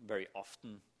very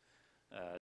often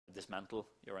dismantle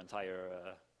your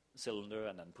entire cylinder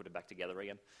and then put it back together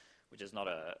again, which is not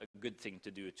a good thing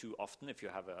to do too often. If you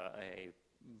have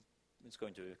it's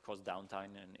going to cause downtime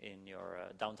in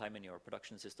your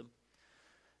production system.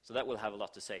 So that will have a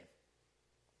lot to say.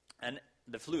 And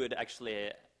the fluid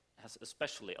actually has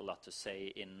especially a lot to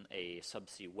say in a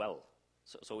subsea well.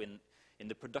 So in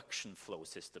the production flow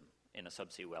system in a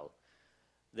subsea well,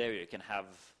 there you can have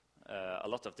a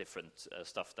lot of different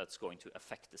stuff that's going to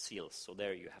affect the seals. So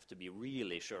there you have to be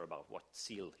really sure about what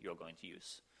seal you're going to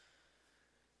use.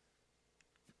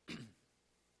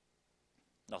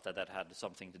 Not that had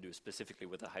something to do specifically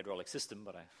with the hydraulic system,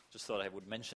 but I just thought I would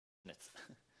mention it.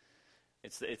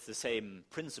 It's the same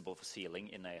principle for sealing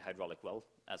in a hydraulic well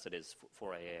as it is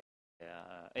for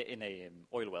in a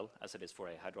oil well as it is for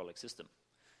a hydraulic system.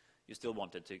 You still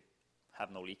want it to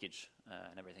have no leakage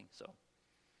and everything. So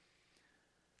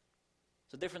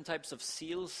different types of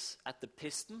seals at the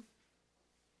piston.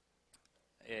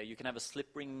 You can have a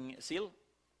slip ring seal,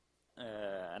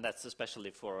 and that's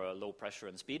especially for low pressure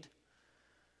and speed.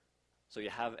 So you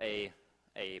have a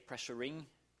pressure ring,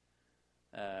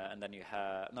 and then you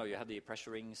have the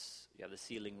pressure rings, you have the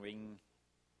sealing ring,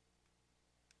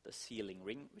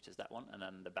 which is that one, and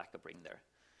then the backup ring there.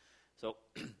 So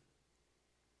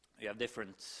you have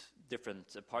different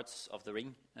parts of the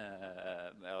ring,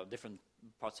 different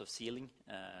parts of sealing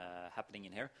happening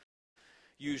in here.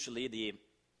 Usually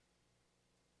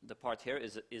the part here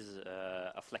is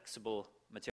a flexible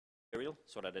material,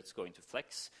 so that it's going to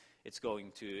flex. It's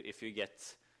going to, if you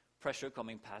get pressure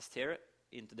coming past here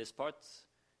into this part,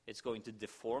 it's going to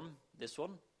deform this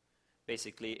one.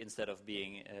 Basically, instead of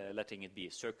letting it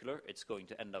be circular, it's going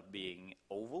to end up being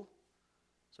oval.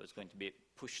 So it's going to be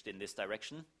pushed in this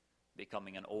direction,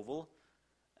 becoming an oval.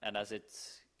 And as it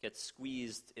gets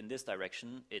squeezed in this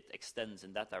direction, it extends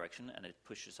in that direction, and it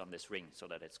pushes on this ring so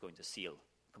that it's going to seal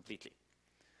completely.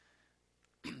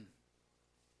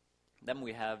 Then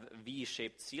we have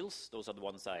V-shaped seals. Those are the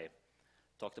ones I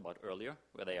talked about earlier,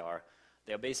 where they are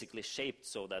basically shaped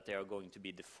so that they are going to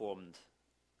be deformed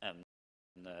and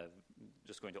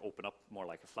just going to open up more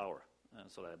like a flower,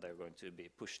 so that they're going to be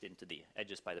pushed into the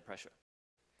edges by the pressure.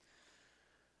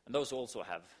 And those also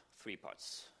have 3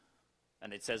 parts.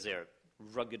 And it says there,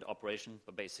 rugged operation,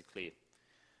 but basically,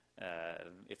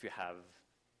 if you have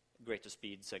greater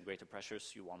speeds and greater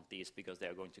pressures, you want these because they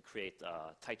are going to create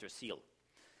a tighter seal.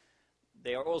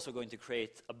 They are also going to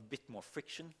create a bit more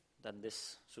friction than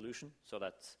this solution, so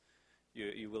that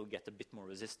you will get a bit more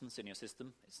resistance in your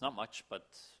system. It's not much, but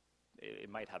it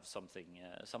might have something,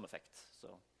 some effect.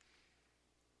 So,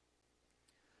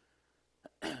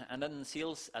 and then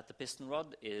seals at the piston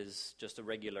rod is just a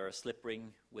regular slip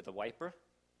ring with a wiper.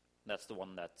 That's the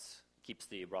one that keeps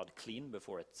the rod clean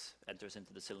before it enters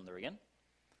into the cylinder again.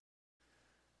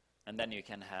 And then you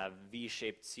can have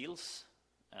V-shaped seals,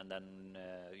 and then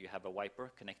you have a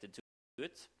wiper connected to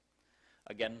it.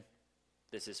 Again,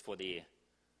 this is for the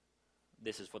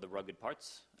rugged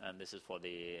parts, and this is for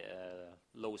the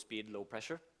low speed, low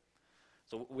pressure.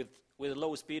 So with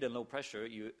low speed and low pressure,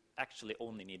 you actually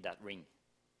only need that ring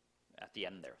at the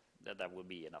end there. That will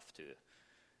be enough to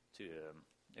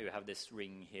you have this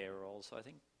ring here also, I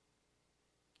think.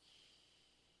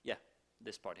 Yeah,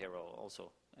 this part here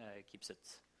also keeps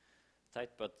it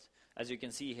tight. But as you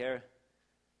can see here,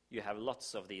 you have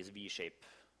lots of these V-shape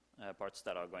parts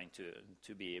that are going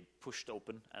to be pushed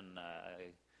open and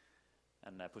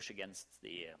push against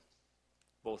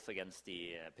both against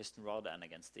the piston rod and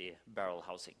against the barrel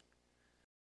housing.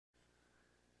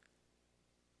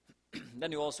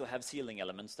 Then you also have sealing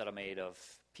elements that are made of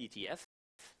PTF,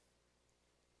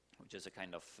 which is a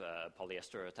kind of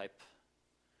polyester type.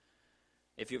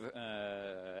 If you've,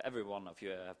 every one of you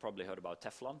have probably heard about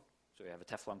Teflon. So you have a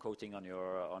Teflon coating on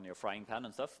your frying pan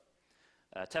and stuff.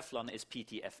 Teflon is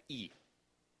PTFE.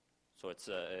 So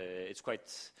it's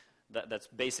quite. That's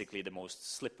basically the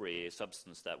most slippery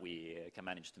substance that we can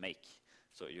manage to make.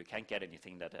 So you can't get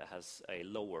anything that has a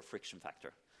lower friction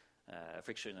factor,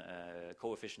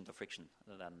 coefficient of friction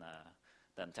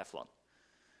than Teflon.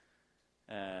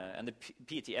 And the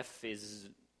PTF is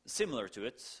similar to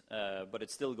it, but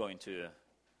it's still going to.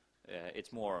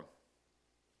 It's more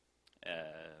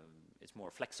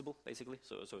flexible, basically.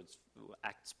 So it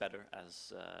acts better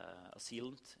as a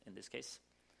sealant in this case.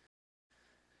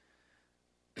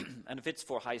 And it fits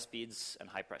for high speeds and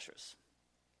high pressures.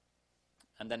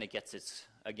 And then it gets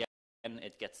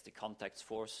the contact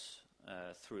force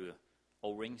through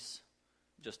O-rings,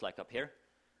 just like up here.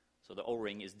 So the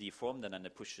O-ring is deformed, and then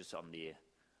it pushes on the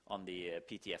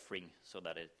PTF ring, so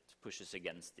that it pushes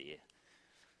against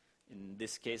in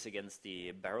this case against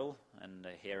the barrel, and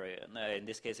here in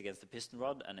this case against the piston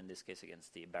rod, and in this case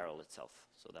against the barrel itself.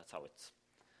 So that's how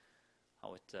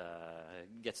it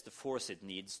gets the force it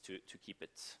needs to keep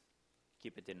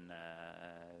it in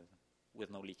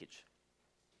with no leakage.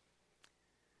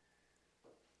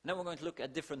 Now we're going to look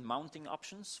at different mounting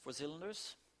options for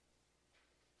cylinders.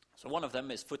 So one of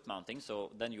them is foot mounting.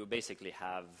 So then you basically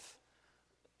have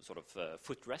sort of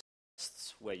foot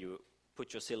rests where you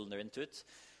put your cylinder into it.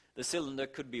 The cylinder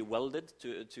could be welded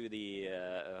to the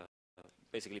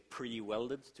basically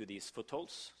pre-welded to these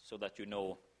footholes, so that you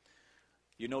know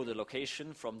the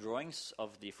location from drawings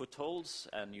of the footholes,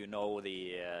 and you know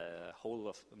the hole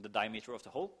of the diameter of the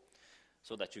hole,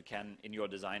 so that you can, in your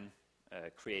design,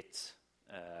 create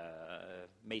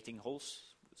mating holes,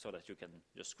 so that you can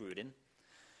just screw it in.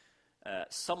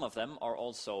 Some of them are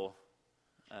also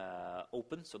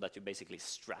open, so that you basically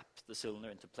strap the cylinder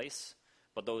into place.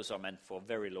 But those are meant for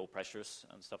very low pressures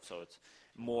and stuff, so it's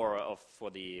more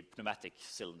for the pneumatic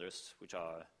cylinders, which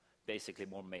are basically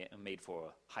more made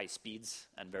for high speeds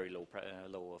and very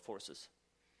low forces.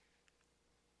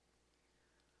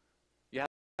 You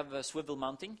have a swivel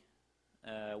mounting,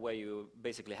 where you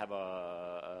basically have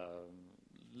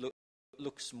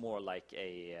looks more like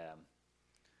a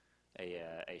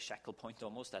shackle point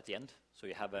almost at the end. So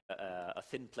you have a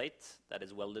thin plate that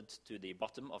is welded to the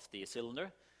bottom of the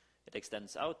cylinder. It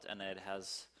extends out, and it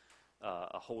has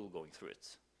a hole going through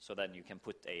it. So then you can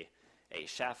put a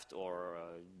shaft or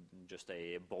just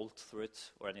a bolt through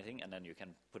it or anything, and then you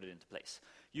can put it into place.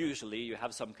 Usually you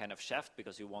have some kind of shaft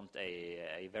because you want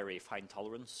a very fine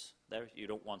tolerance there. You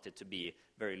don't want it to be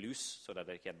very loose so that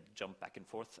it can jump back and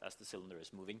forth as the cylinder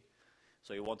is moving.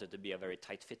 So you want it to be a very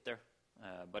tight fit there,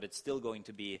 but it's still going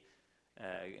to be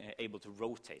able to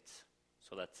rotate,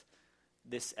 so that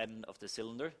this end of the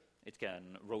cylinder it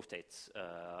can rotate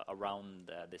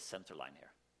around this center line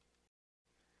here.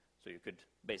 So you could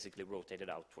basically rotate it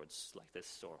outwards like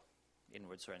this or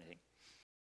inwards or anything.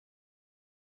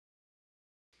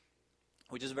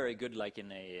 Which is very good, like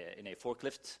in a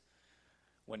forklift,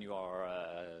 when you are,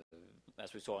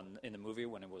 as we saw in the movie,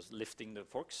 when it was lifting the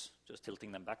forks, just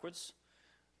tilting them backwards.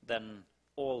 Then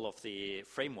all of the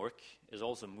framework is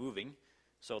also moving,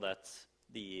 so that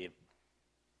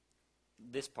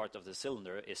this part of the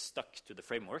cylinder is stuck to the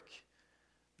framework,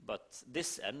 but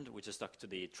this end, which is stuck to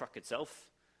the truck itself,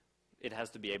 it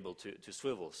has to be able to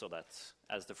swivel, so that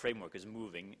as the framework is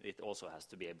moving, it also has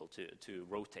to be able to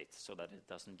rotate, so that it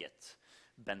doesn't get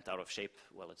bent out of shape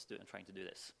while it's trying to do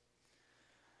this.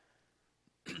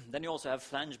 Then you also have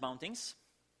flange mountings,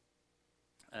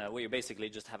 where you basically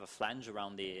just have a flange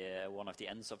around one of the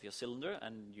ends of your cylinder,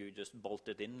 and you just bolt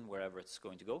it in wherever it's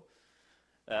going to go.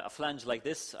 A flange like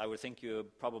this, I would think you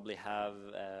probably have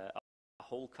a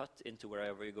hole cut into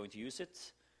wherever you're going to use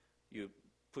it. You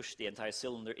push the entire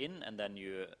cylinder in, and then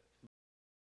you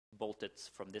bolt it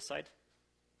from this side,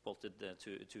 bolt it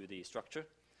to the structure,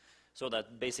 so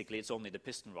that basically it's only the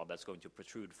piston rod that's going to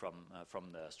protrude from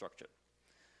the structure.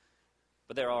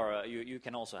 But there are you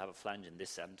can also have a flange in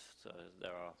this end, so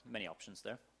there are many options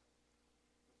there.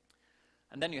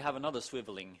 And then you have another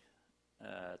swiveling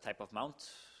type of mount,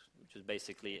 which is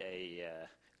basically a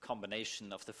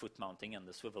combination of the foot mounting and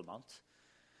the swivel mount.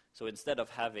 So instead of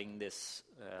having this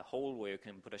hole where you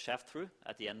can put a shaft through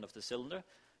at the end of the cylinder,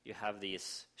 you have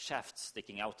these shafts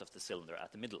sticking out of the cylinder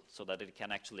at the middle, so that it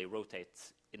can actually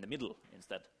rotate in the middle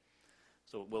instead.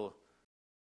 So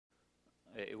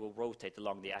it will rotate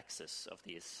along the axis of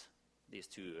these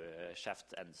two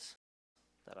shaft ends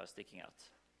that are sticking out.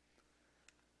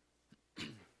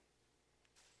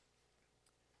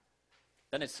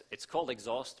 Then it's called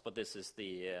exhaust, but this is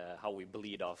how we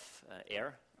bleed off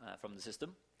air from the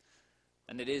system.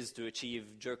 And it is to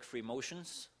achieve jerk-free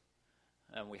motions,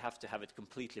 and we have to have it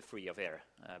completely free of air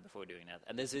before doing that.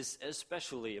 And this is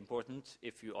especially important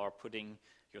if you are putting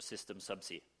your system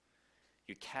subsea.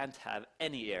 You can't have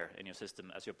any air in your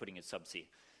system as you're putting it subsea,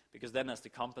 because then as the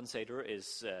compensator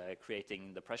is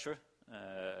creating the pressure,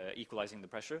 equalizing the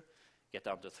pressure, get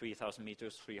down to 3,000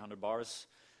 meters, 300 bars,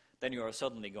 then you are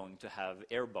suddenly going to have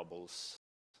air bubbles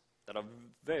that are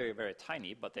very, very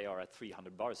tiny, but they are at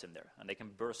 300 bars in there, and they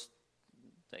can burst.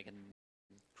 They can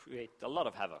create a lot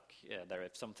of havoc there.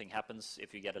 If something happens,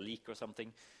 if you get a leak or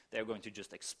something, they're going to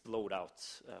just explode out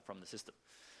from the system.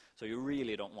 So you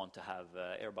really don't want to have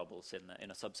air bubbles in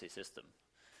a subsea system,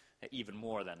 even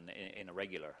more than in a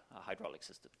regular hydraulic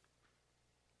system.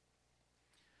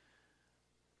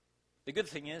 The good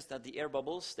thing is that the air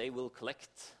bubbles, they will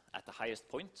collect at the highest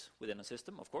point within a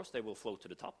system. Of course, they will flow to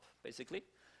the top, basically.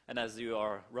 And as you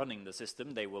are running the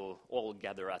system, they will all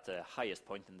gather at the highest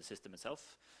point in the system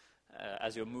itself.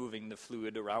 As you're moving the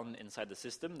fluid around inside the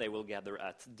system, they will gather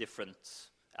at different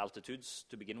altitudes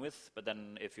to begin with. But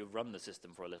then if you run the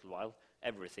system for a little while,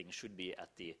 everything should be at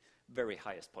the very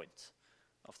highest point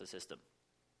of the system.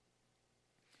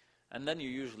 And then you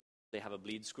usually have a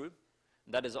bleed screw.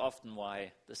 That is often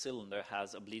why the cylinder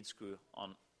has a bleed screw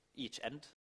on each end,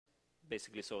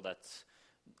 basically so that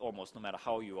almost no matter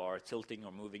how you are tilting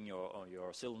or moving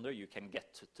your cylinder, you can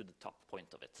get to the top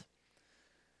point of it.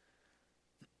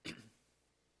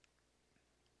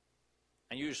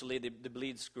 And usually the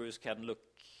bleed screws can look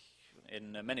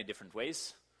in many different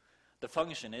ways. The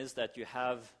function is that you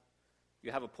have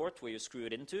a port where you screw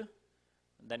it into,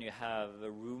 then you have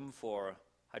a room for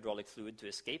hydraulic fluid to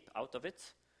escape out of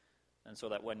it, and so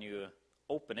that when you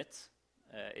open it,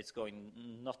 it's going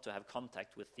not to have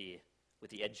contact with the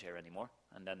edge here anymore,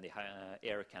 and then the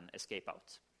air can escape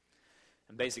out.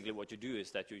 And basically what you do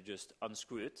is that you just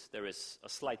unscrew it. There is a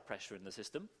slight pressure in the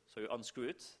system, so you unscrew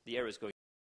it, the air is going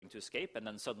to escape, and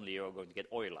then suddenly you're going to get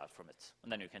oil out from it,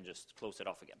 and then you can just close it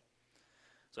off again.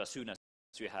 So as soon as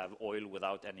you have oil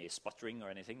without any sputtering or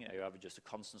anything, you have just a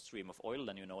constant stream of oil,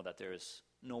 then you know that there is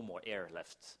no more air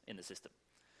left in the system.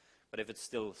 But if it's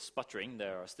still sputtering,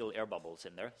 there are still air bubbles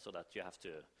in there, so that you have to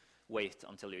wait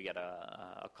until you get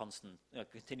a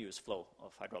continuous flow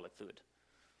of hydraulic fluid.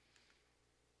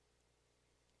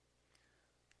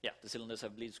 Yeah, the cylinders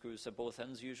have bleed screws at both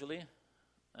ends usually.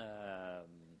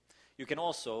 You can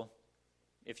also,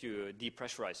 if you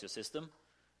depressurize your system,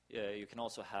 you can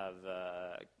also have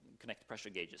connect pressure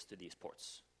gauges to these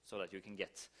ports, so that you can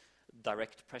get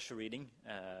direct pressure reading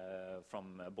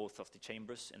from both of the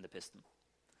chambers in the piston.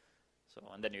 So,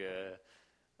 and then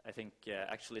I think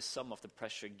actually some of the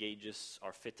pressure gauges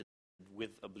are fitted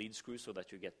with a bleed screw, so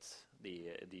that you get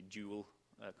the dual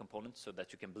component, so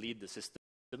that you can bleed the system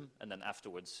and then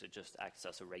afterwards it just acts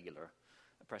as a regular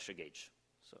pressure gauge,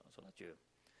 so that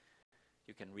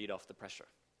you can read off the pressure.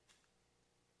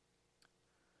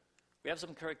 We have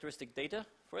some characteristic data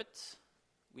for it.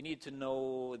 We need to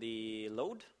know the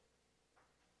load.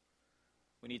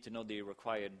 We need to know the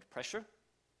required pressure.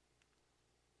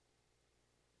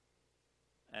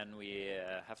 And we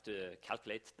have to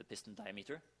calculate the piston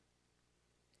diameter.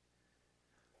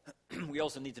 We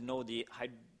also need to know the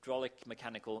hydraulic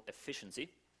mechanical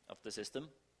efficiency of the system.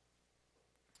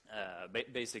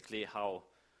 Basically, how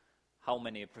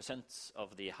many %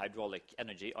 of the hydraulic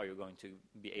energy are you going to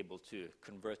be able to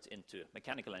convert into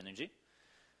mechanical energy?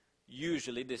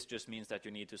 Usually, this just means that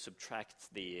you need to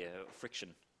subtract the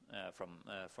friction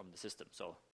from the system.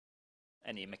 So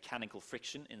any mechanical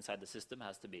friction inside the system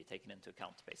has to be taken into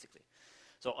account, basically.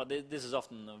 So this is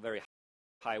often a very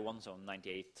high one, so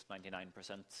 98,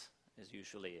 99% is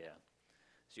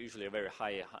usually a very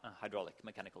high hydraulic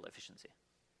mechanical efficiency.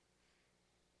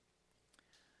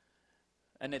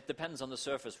 And it depends on the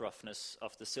surface roughness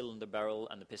of the cylinder barrel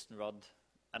and the piston rod,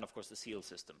 and of course the seal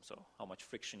system, so how much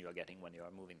friction you are getting when you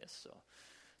are moving this. So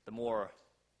the more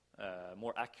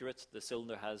accurate the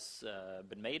cylinder has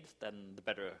been made, then the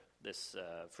better this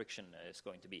friction is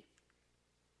going to be,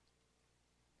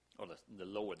 or the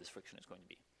lower this friction is going to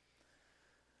be.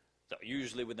 So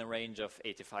usually within a range of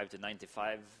 85 to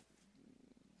 95,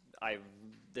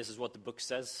 this is what the book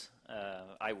says.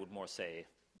 I would more say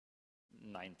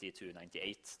 90 to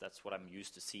 98. That's what I'm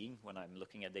used to seeing when I'm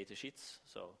looking at data sheets.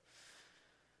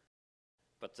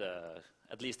 But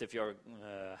at least if you're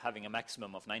having a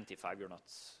maximum of 95, you're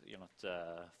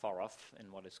not far off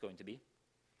in what it's going to be.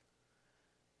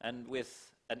 And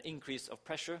with an increase of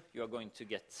pressure, you are going to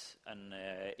get an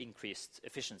increased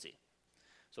efficiency.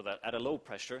 So that at a low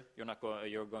pressure,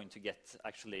 you're going to get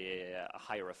actually a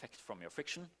higher effect from your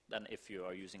friction than if you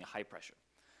are using a high pressure.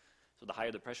 So the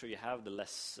higher the pressure you have, the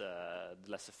less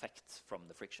effect from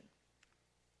the friction.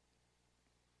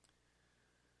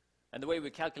 And the way we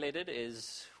calculate it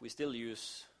is we still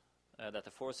use that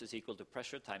the force is equal to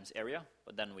pressure times area,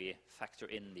 but then we factor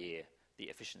in the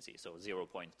efficiency, so 0.95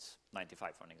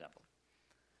 for an example.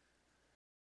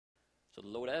 So the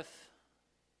load F,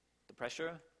 the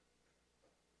pressure,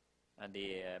 and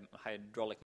the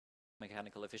hydraulic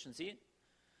mechanical efficiency,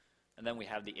 and then we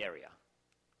have the area.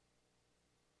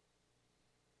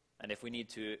 And if we need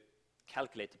to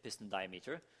calculate the piston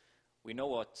diameter, we know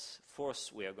what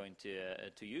force we are going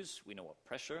to use, we know what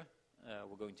pressure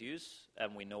we're going to use,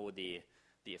 and we know the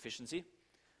efficiency.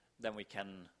 Then we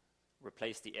can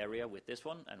replace the area with this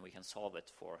one, and we can solve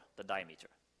it for the diameter.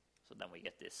 So then we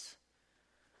get this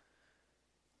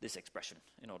expression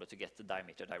in order to get the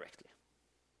diameter directly.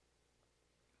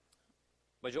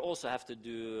 But you also have to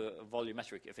do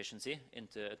volumetric efficiency,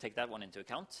 take that one into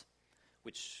account,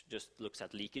 which just looks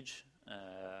at leakage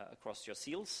across your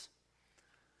seals.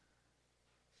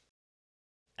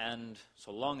 And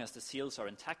so long as the seals are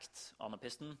intact on a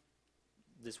piston,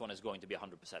 this one is going to be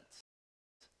 100%.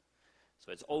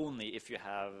 So it's only if you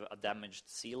have a damaged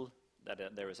seal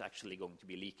that there is actually going to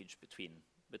be leakage between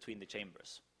the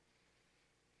chambers.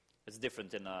 It's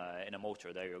different in a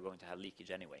motor. There you're going to have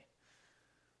leakage anyway.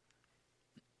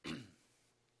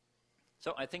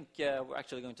 So I think we're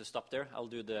actually going to stop there. I'll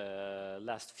do the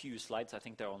last few slides. I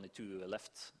think there are only 2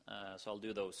 left, so I'll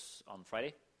do those on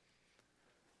Friday.